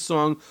sure this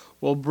song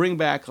will bring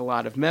back a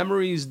lot of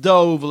memories.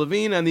 Dov,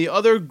 Levine, and the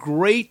other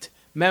great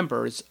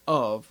members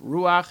of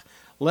Ruach.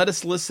 Let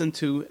us listen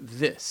to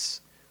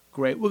this.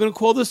 Great. We're going to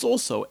call this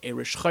also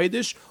Eresh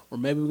Chodesh, or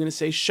maybe we're going to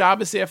say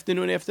Shabbos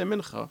afternoon after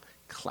Mincha.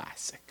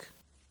 Classic.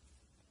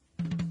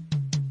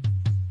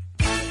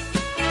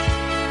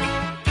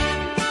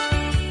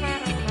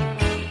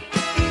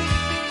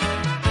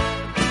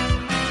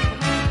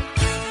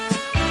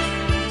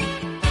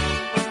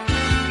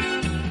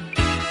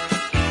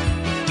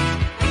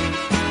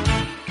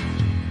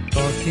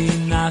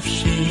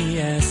 Nafshi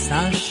es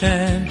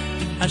Hashem,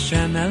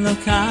 Hashem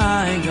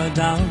Elokai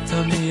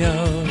Godalto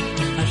miyod,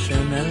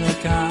 Hashem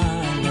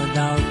Elokai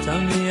Godalto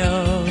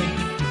miyod,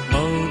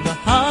 O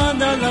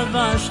Bahada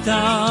Lavashta.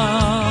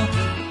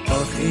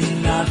 Ochi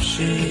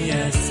Nafshi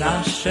es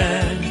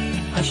Hashem,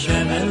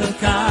 Hashem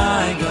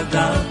Elokai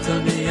Godalto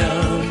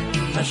miyod,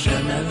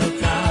 Hashem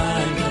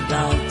Elokai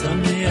Godalto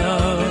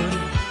miyod,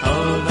 O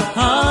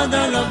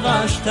Bahada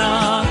Lavashta.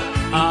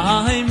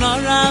 Ay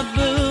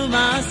Marabu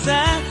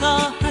Masecha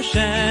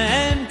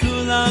Hashem,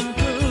 kulam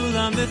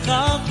kulam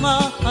b'chachma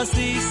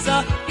hasisa,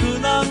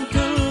 kulam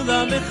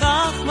kulam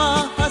b'chachma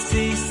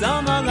hasisa,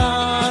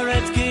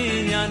 malaret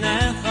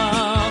kinyanecha.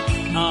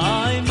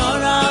 Ay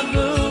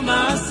marabu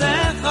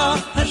masecha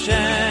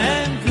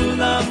Hashem,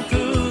 kulam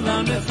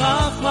kulam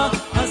b'chachma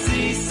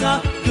hasisa,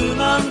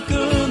 kulam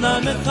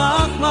kulam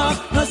b'chachma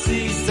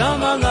hasisa,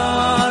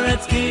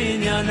 malaret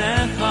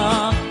kinyanecha.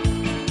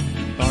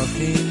 Baruch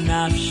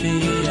nafshi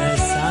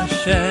es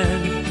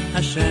Hashem,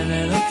 Hashem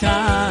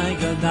Elokai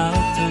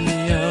Godalto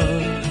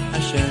miyod,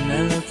 Hashem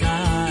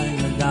Elokai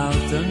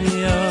Godalto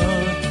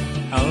miyod,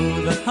 Al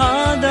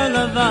Bahada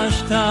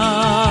Lavashta.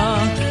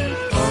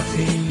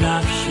 Ochi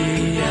Nafshi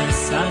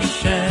es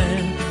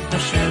Hashem,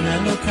 Hashem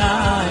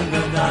Elokai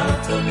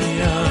Godalto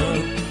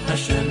miyod,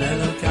 Hashem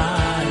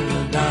Elokai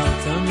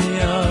Godalto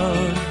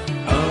miyod,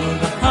 Al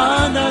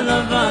Bahada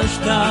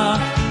Lavashta.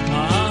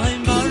 Ay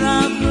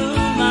Marabu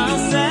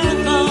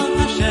Masecha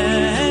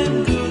Hashem,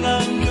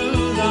 kulam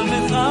kulam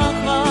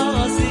b'chachma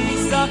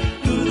hasisa,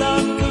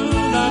 kulam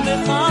kulam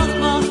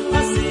b'chachma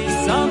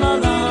hasisa,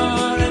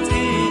 malaret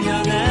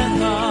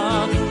kinyanecha.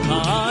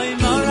 Ay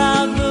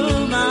marabu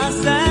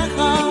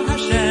masecha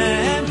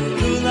Hashem,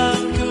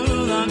 kulam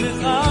kulam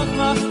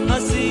b'chachma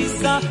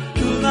hasisa,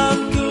 kulam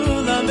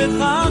kulam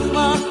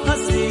b'chachma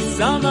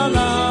hasisa,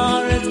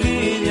 malaret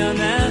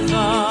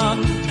kinyanecha.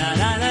 La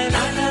la la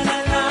la la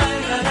la.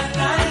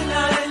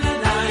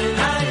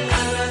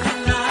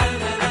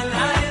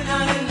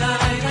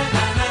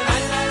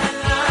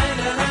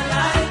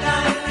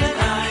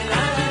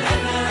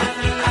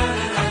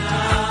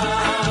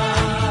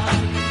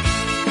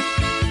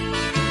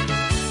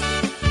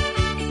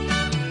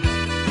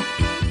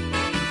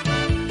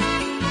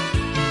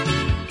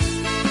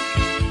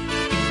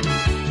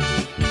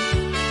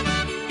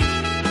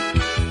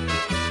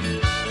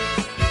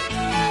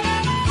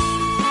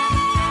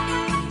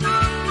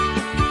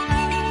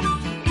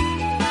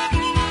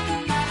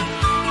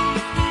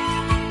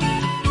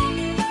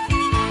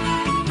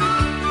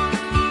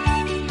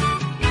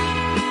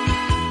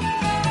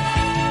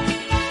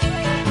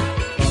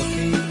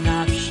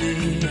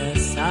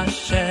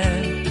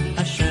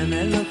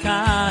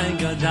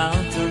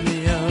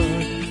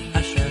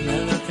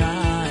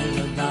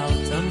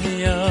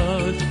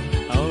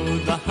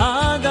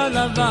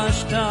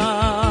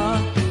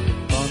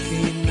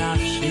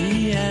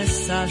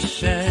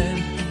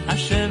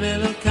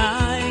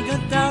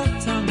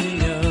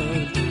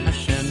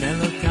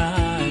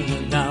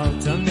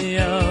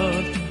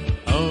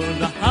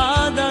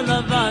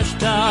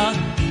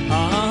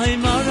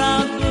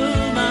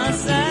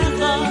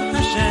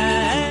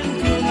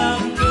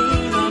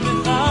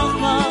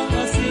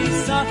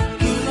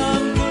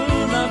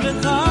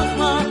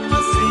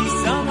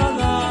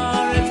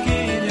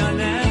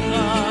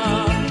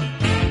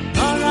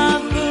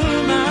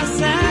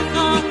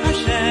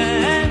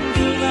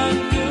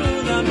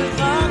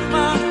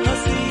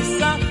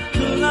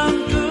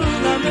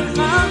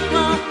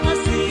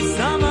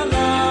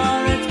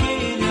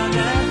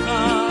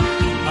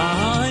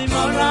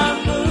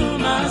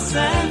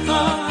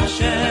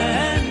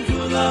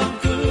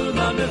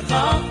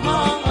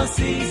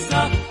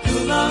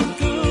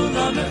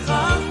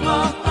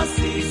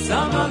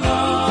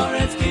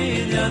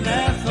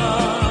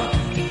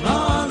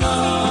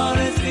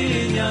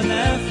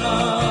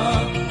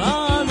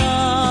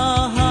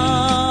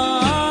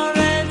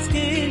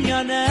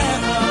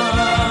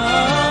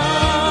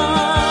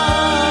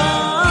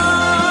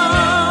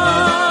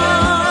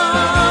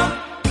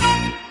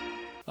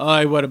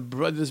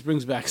 This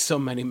brings back so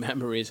many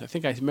memories. I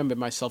think I remember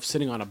myself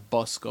sitting on a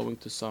bus going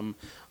to some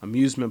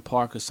amusement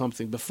park or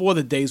something. Before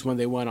the days when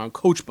they went on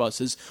coach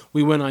buses,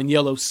 we went on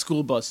yellow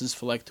school buses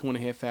for like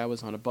 2.5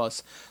 hours on a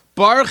bus.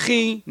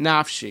 Barchi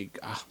Nafshi.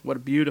 What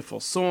a beautiful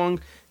song,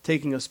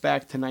 taking us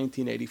back to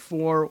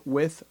 1984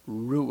 with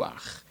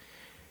Ruach.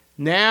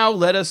 Now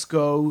let us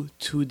go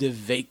to the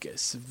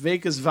Vekas.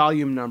 Vekas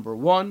volume number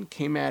 1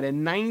 came out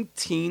in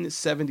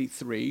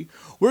 1973.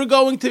 We're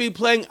going to be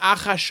playing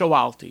Acha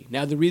Shoalti.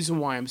 Now the reason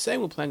why I'm saying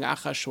we're playing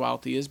Acha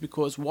Shoalti is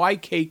because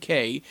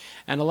YKK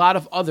and a lot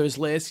of others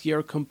last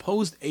year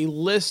composed a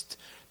list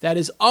that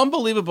is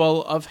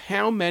unbelievable of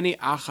how many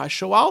Acha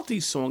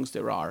Shoalti songs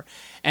there are.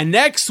 And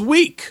next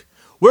week,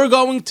 we're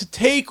going to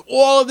take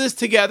all of this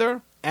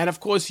together. And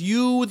of course,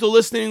 you, the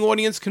listening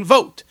audience, can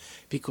vote.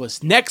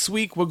 Because next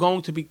week, we're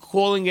going to be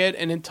calling it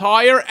an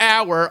entire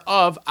hour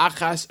of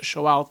Achas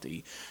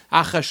Shoalti.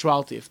 Achas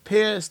Shoalti of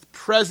past,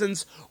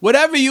 presents,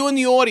 whatever you in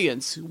the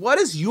audience. What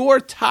is your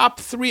top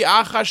 3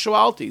 Achas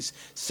Shoaltis?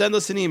 Send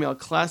us an email,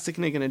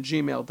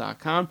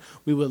 classicniggunim@gmail.com.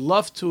 We would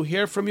love to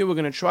hear from you. We're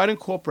going to try to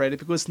incorporate it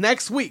because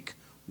next week,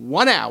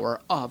 1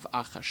 hour of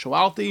Achas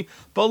Shoalti.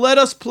 But let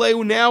us play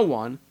now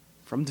one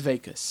from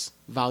Dvekas,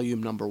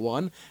 volume number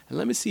 1. And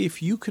let me see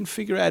if you can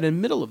figure out in the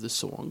middle of the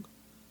song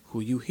who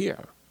you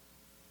hear.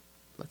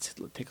 Let's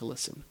take a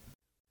listen.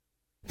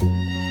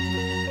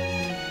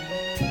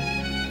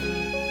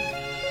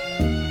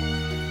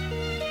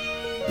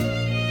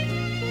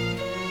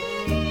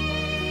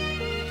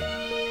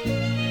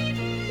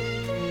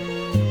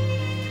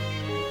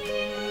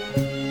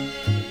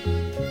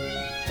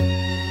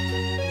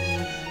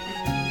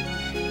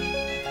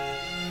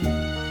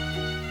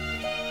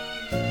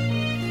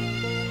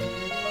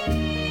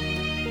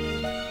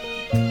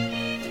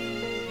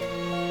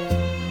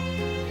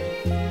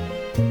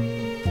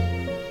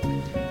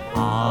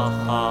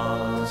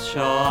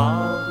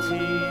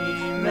 Shoalti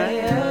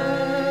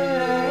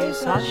me'ez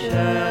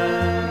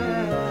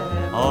Hashem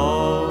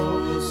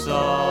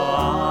Oso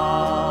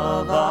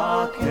avakesh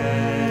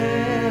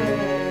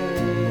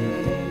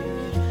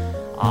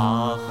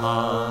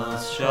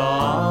Achas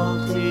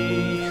shoalti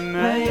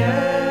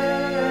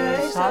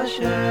me'ez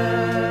Hashem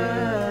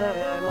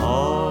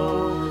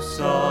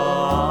Oso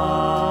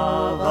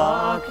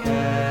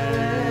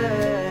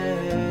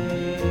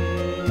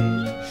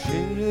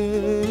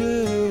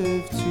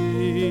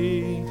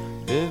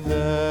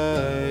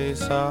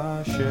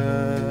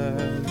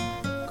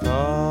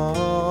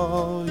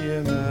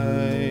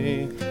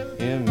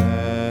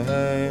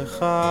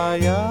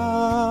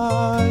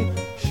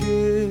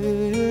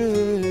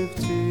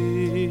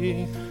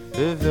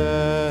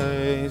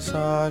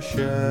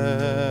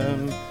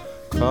Hashem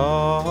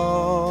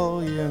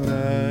kol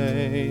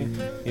yemei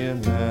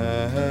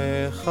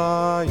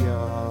chayai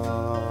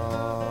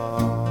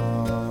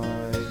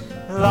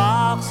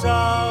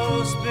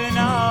Lachzos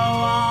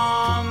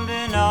b'noam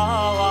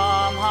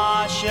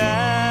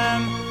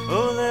Hashem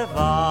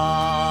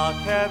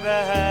ulevaker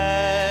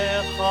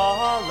b'hechalo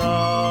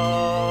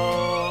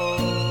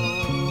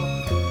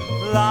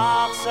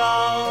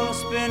Lachzos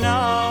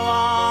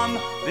b'noam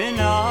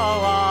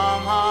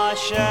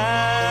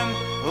Hashem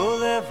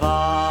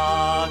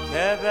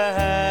ulevaker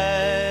b'hechalo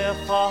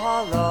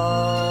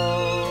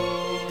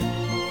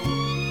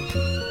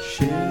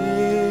Shivti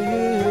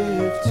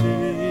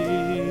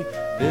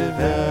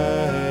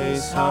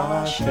b'veis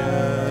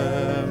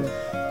Hashem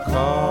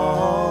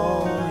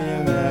kol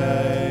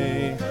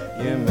yemei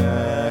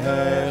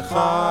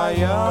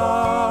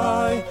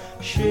chayai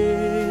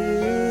Shivti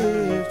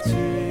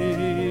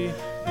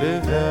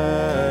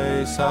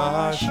b'veis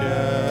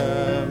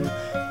Hashem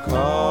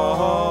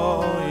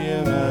kol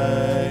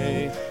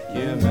yemei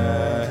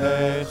chayai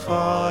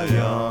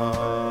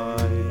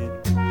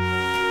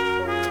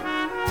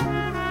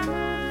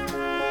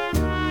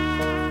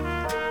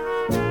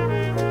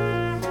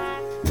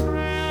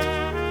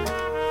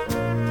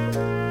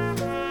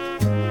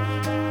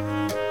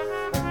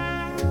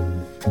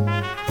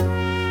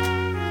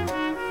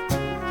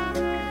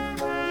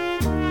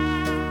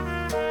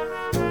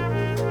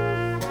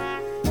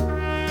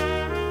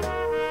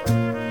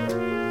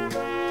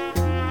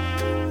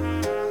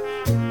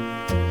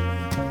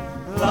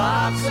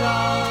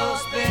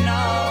Lachzos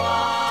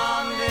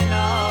b'noam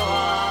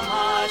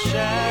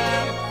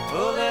Hashem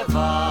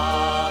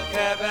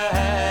ulevaker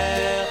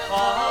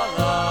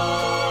b'hechalo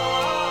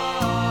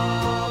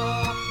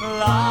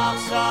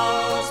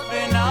Lachzos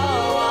b'noam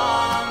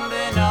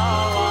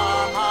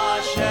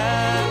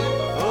Hashem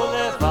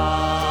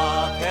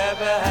ulevaker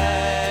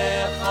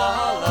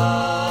b'hechalo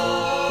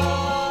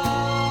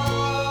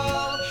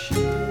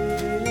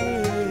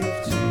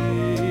Shivti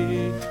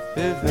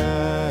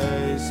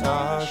b'veis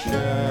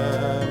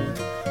Hashem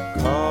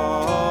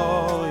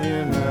kol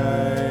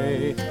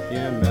yemei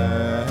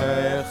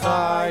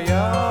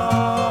chayai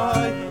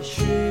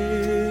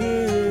Shivti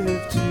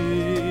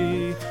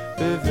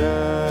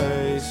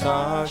b'veis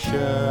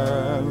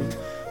Hashem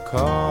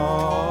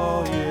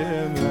kol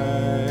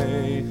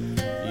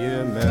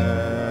yemei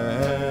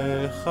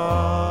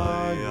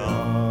chayai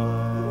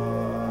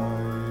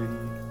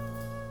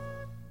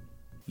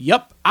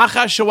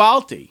Acha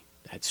Shawalti.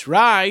 That's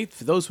right.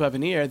 For those who have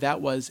an ear,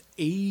 that was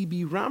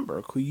A.B.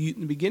 Romberg, who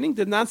in the beginning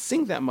did not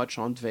sing that much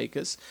on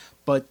Dvekas,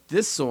 but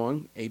this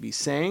song, A.B.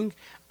 sang,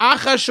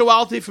 Acha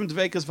Shawalti from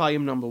Dvekas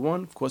Volume Number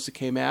 1. Of course, it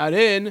came out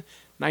in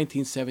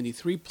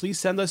 1973. Please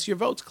send us your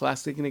votes,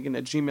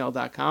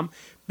 classicniggun@gmail.com,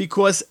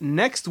 because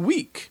next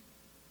week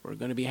we're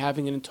going to be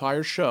having an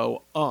entire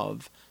show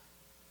of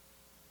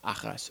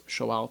Achas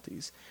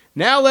Shawaltis.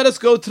 Now let us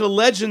go to the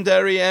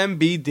legendary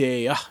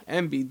MBD.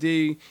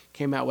 MBD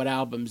came out with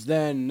albums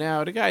then.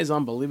 Now the guy is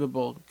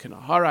unbelievable.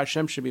 Kanahara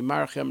Hashem should be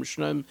Marachem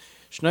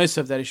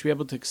Shnoisav, that he should be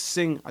able to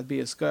sing I'd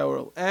be a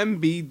Skywell.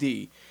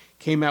 MBD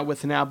came out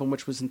with an album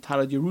which was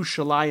entitled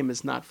Yerushalayim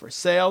is Not for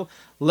Sale.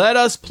 Let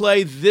us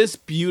play this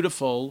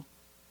beautiful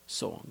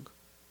song.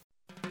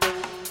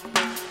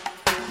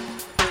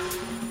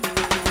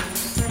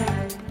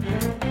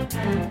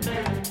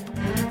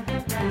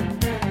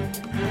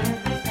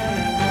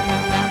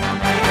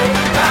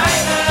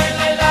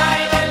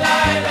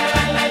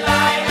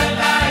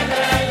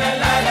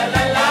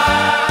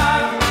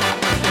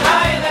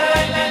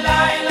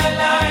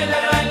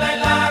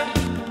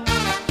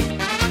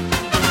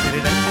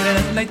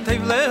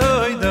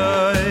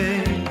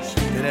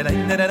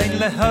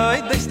 Hoy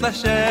des la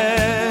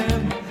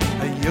shem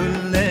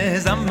ayul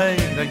zamay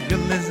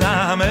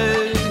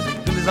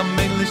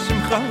lishim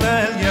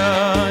khalel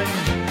yoy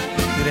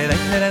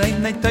direray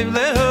nay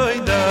tayvle hoy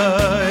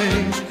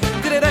des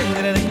direray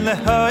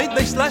hoy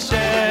des la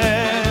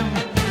shem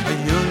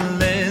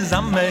ayul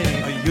zamay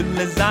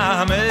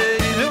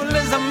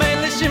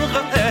lishim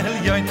khalel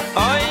yoy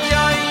ay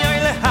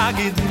le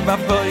hagid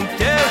baboy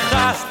ke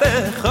khaste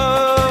kho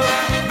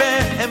be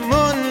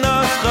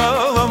emunos kho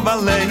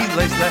balay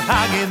leis le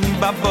hagid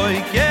baboy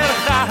ke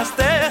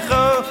khaste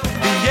kho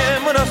be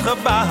emunos kho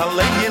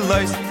balay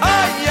leis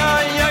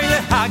ay le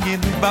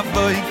hagid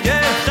baboy ke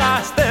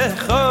khaste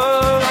kho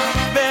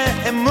be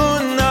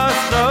emunos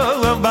kho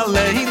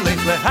balay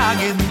leis le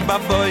hagid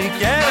baboy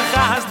ke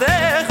khaste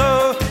kho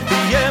be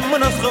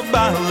emunos kho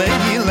balay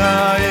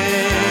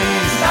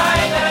leis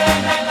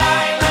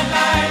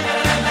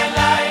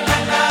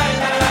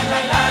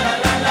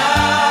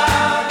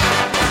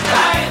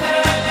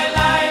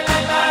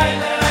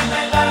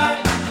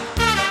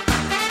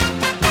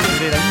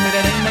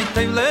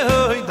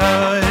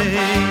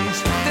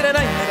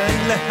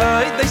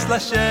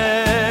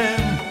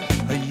Lashem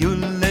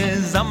ayul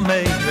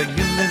zamay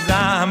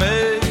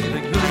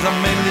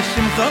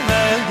lishim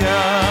khamel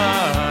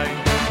gay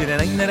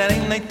direray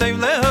nay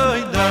tayvle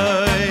hoy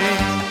day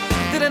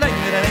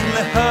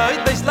direray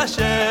des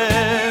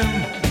lashem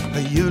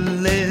ayul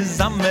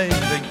zamay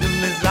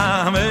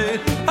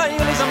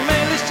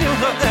lishim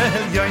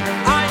khamel gay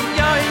ay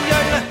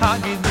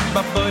hagid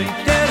baboy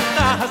ker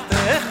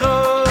khastecho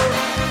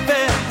be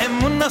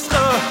emunas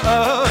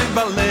khoy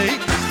balay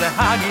le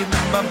hagid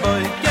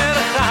baboy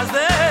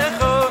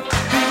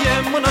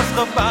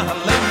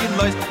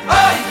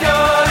ay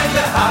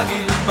le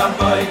hagid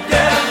baboy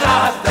ke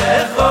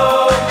khastecho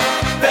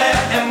be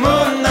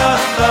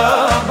emunas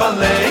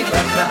balay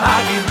le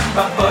hagid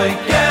baboy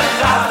ke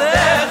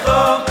khastecho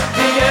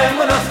be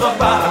emunas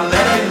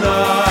balay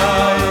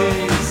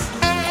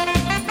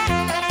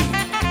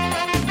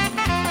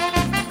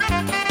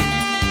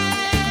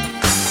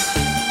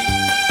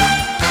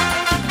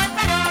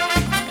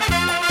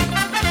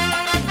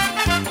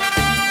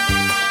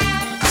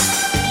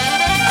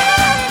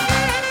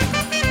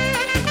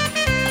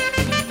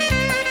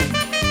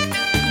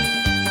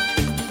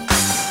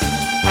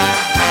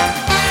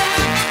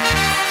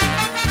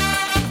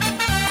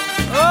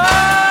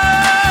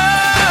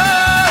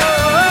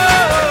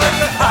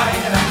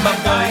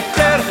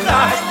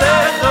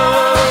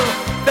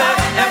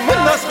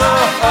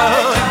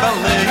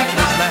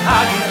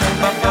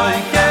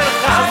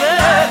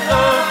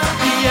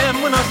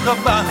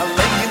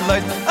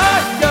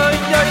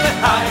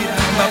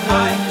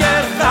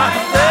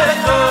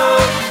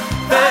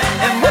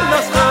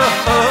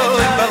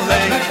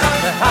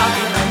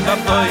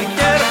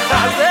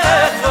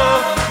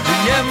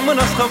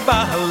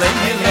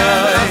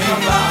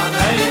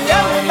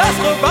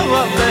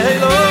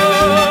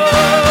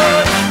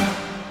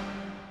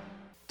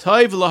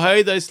Tov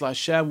l'haydos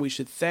l'Hashem. We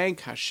should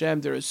thank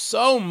Hashem. There is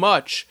so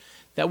much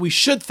that we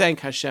should thank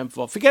Hashem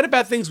for. Forget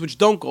about things which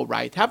don't go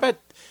right. How about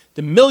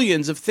the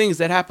millions of things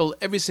that happen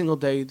every single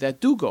day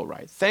that do go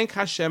right? Thank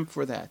Hashem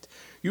for that.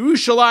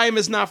 Yerushalayim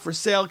is Not for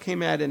Sale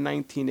came out in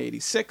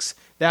 1986.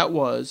 That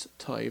was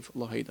Tov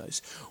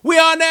l'haydos. We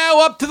are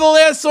now up to the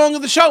last song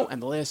of the show.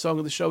 And the last song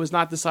of the show is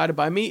not decided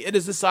by me. It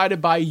is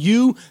decided by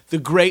you, the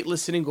great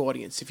listening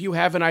audience. If you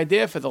have an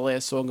idea for the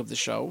last song of the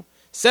show,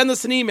 send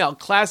us an email,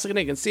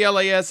 classicniggun,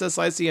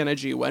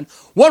 CLASSICNIGGUN,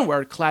 one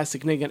word,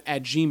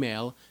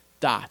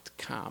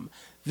 classicniggun@gmail.com.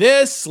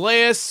 This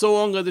last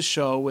song of the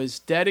show is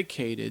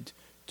dedicated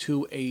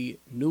to a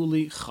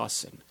newly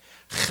chassan,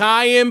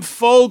 Chaim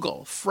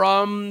Fogel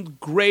from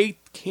Great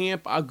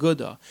Camp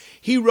Aguda.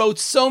 He wrote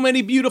so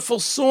many beautiful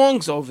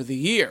songs over the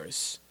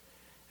years.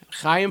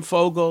 Chaim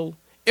Fogel,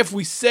 if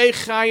we say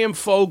Chaim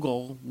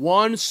Fogel,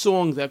 one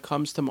song that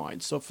comes to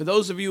mind. So for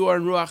those of you who are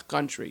in Ruach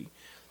country,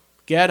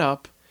 get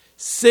up,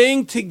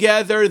 sing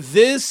together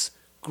this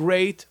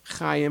great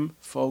Chaim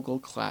Fogel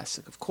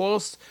classic. Of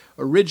course,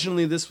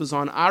 originally this was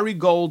on Ari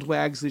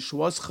Goldwag's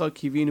Lishwascha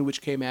Kivinu,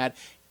 which came out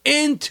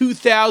in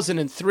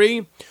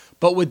 2003,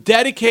 but we're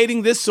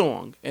dedicating this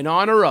song in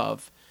honor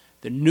of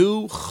the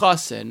new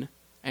Chassan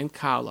and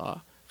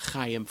Kala,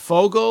 Chaim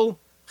Fogel.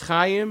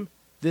 Chaim,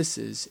 this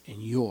is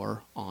in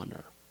your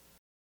honor.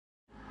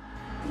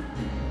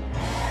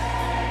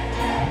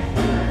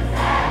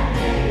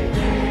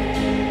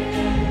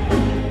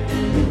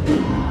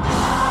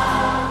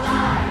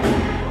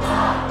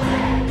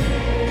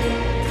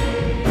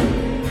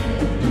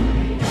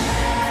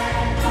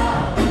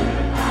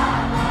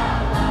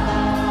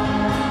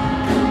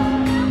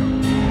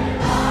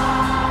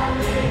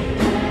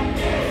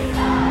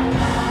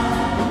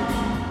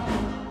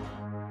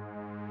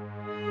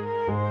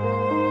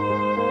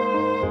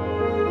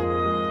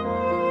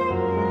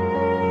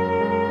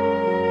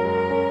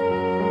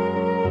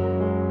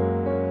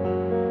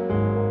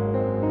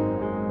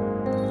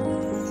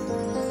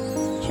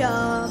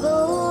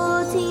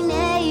 Troubled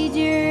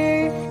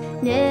teenager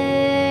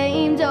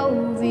named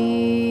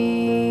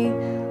Ovi,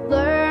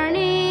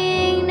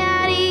 learning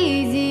not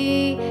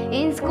easy,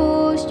 in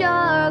school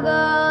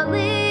struggling,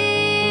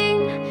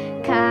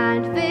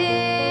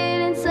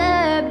 confidence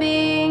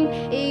slipping,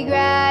 a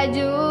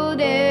gradual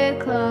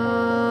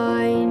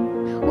decline.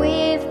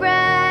 With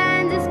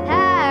friends as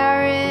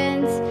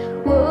parents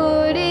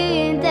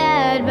wouldn't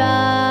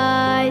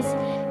advise,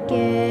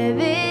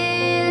 giving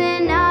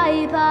an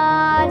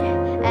iPod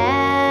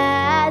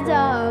as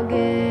a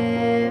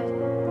gift,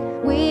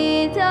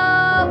 with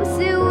hopes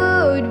it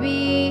would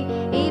be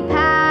a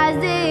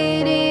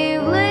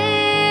positive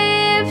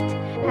lift.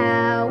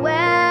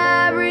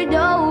 However,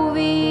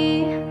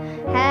 Dovey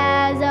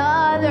has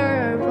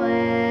other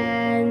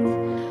plans,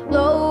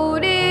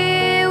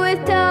 loaded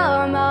with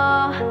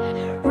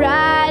Tama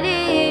right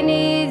in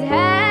his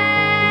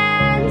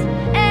hands.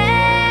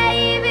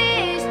 Hey,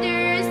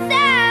 mister,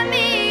 set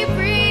me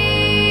free.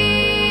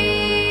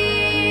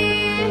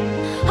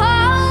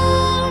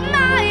 Hold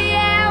my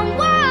hand,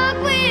 walk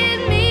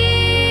with me.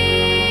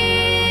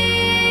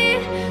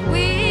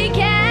 We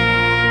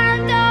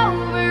can't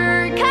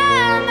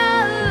overcome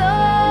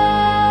alone.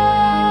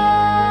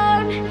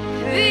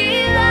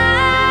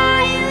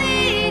 Rely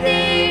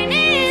leading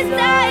is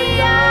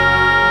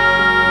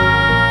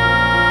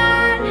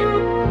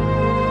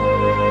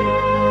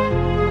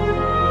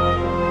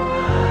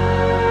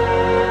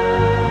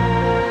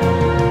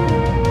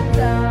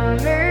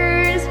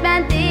Summer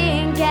spent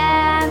in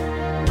camp,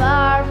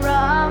 far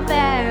from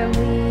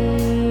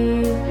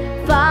family.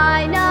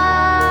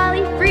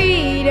 Finally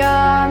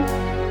freedom,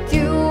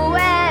 do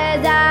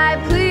as I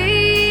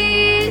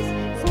please.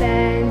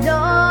 Spends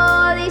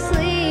all day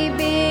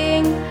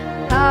sleeping,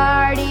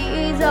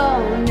 parties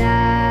all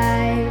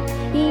night.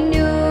 He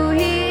knew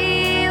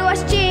he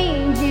was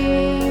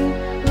changing,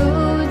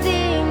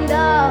 losing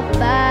the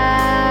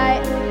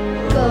fight.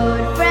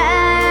 Good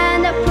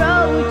friend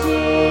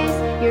approaches,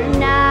 you're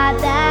not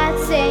that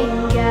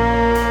same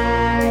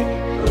guy.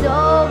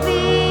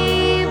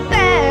 Sophie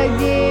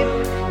begged him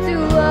to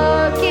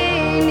look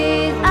in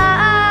his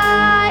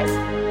eyes,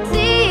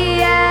 see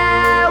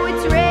how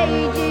it's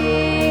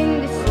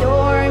raging, the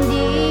storm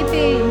deep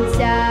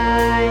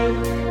inside.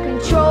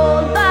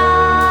 Controlled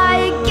by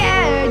a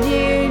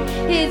gadget,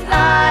 his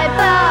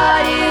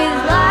iPod is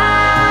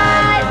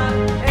live.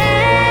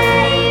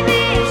 Hey,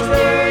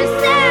 mister,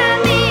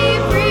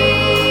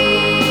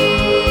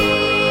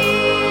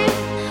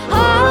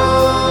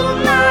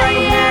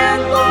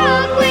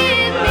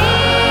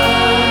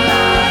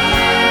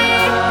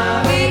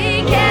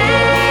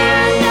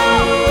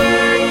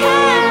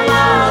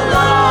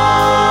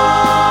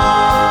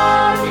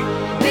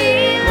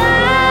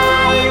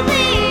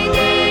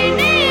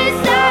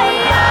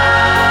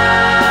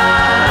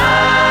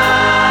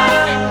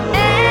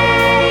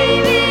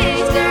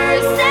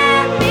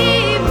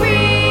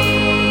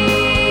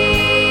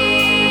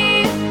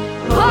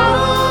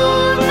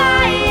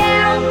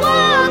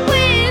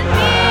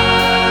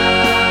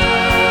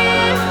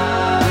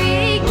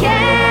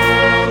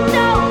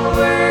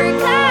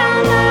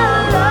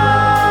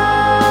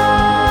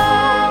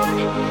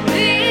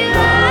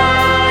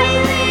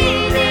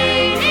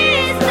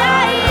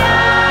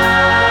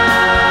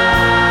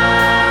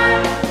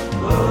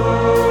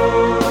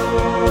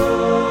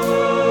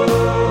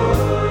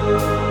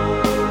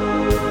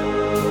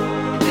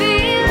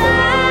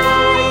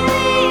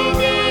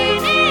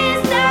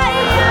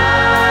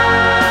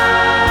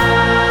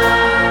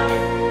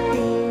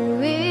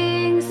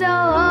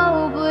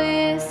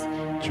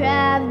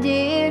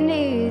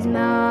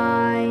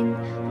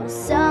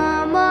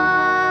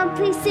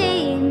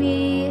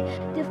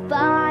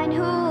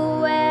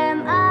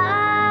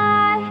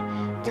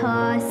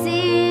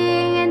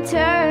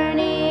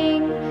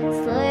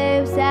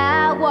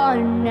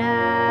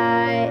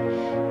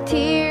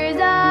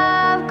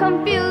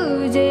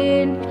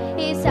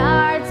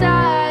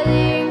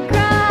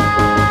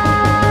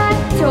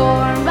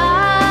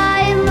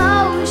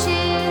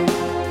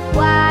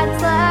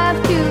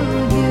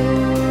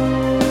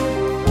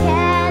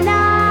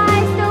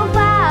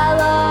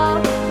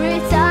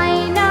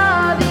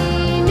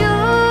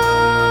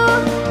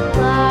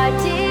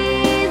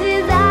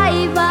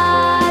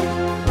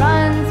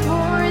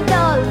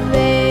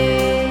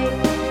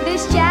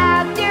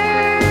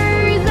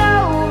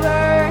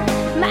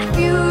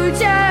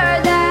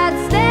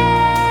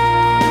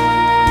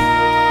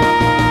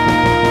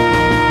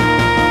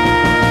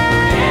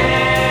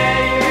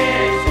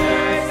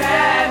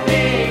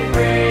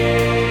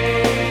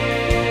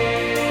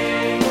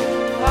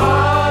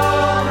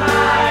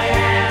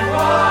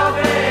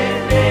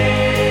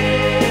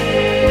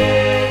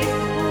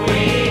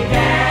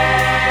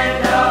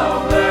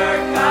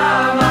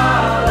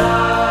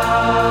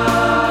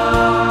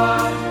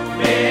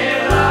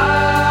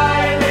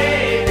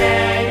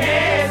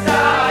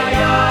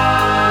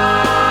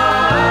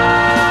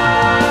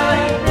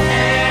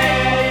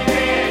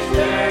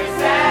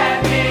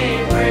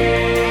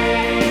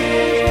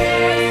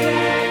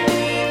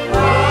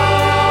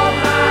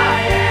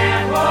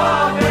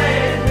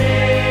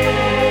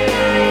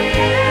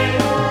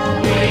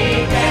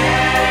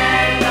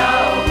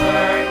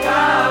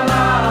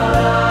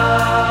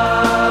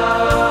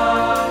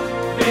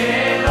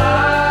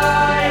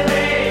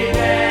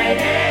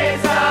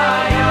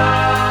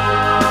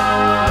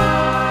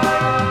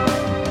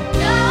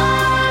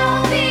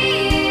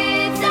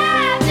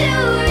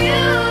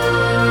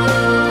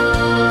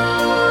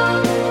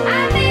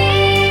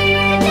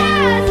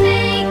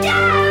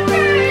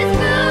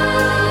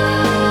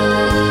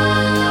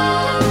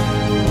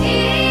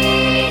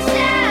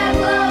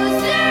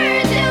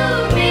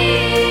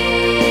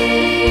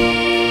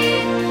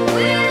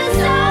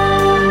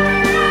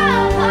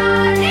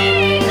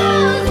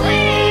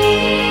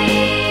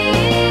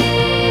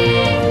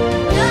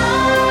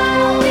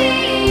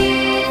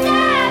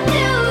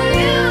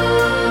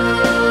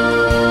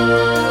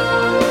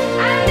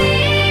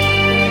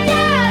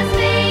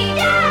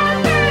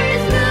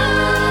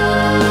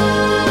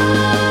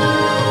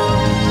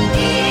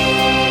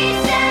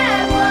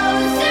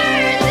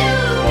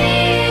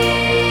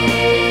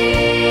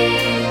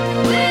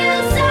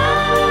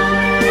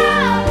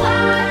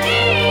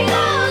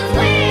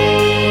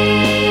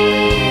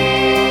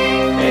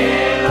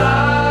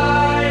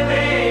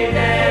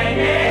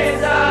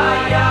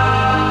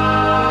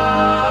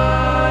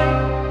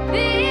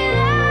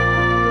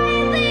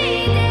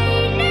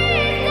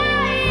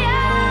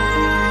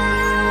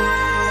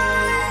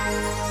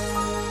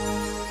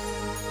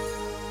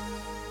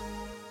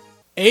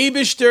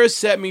 Eibishter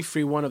Set Me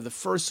Free, one of the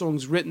first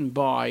songs written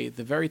by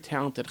the very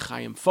talented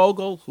Chaim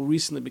Fogel, who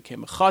recently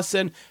became a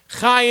chassan.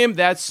 Chaim,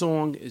 that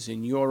song is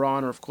in your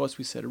honor. Of course,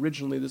 we said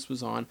originally this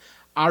was on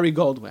Ari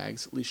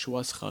Goldwag's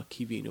Lishuascha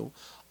Kivinu.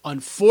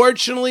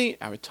 Unfortunately,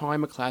 our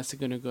time of Classic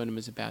Niggunim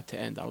is about to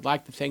end. I would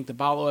like to thank the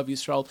Balo of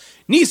Yisrael,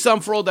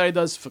 Nisam, for all that he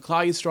does for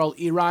Klal Yisrael,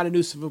 Iran and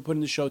Nusaf for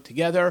putting the show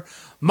together,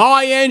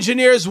 my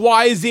engineers,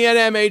 YZ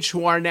and MH,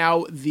 who are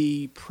now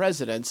the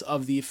presidents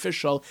of the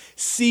official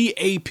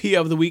CAP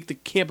of the week, the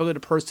Camp of the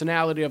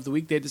Personality of the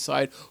Week. They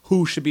decide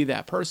who should be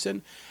that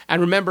person. And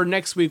remember,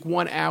 next week,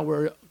 1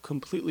 hour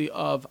completely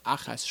of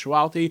Achas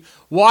Shualti.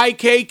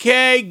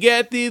 YKK,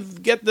 get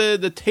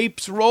the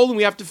tapes rolling.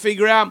 We have to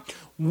figure out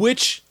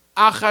which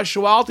Achas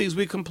Shualtis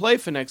we can play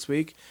for next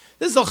week.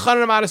 This is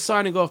Elchanan Amada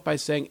signing off by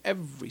saying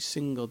every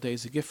single day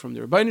is a gift from the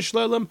Rebbeinu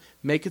Shalom.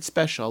 Make it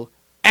special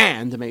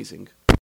and amazing.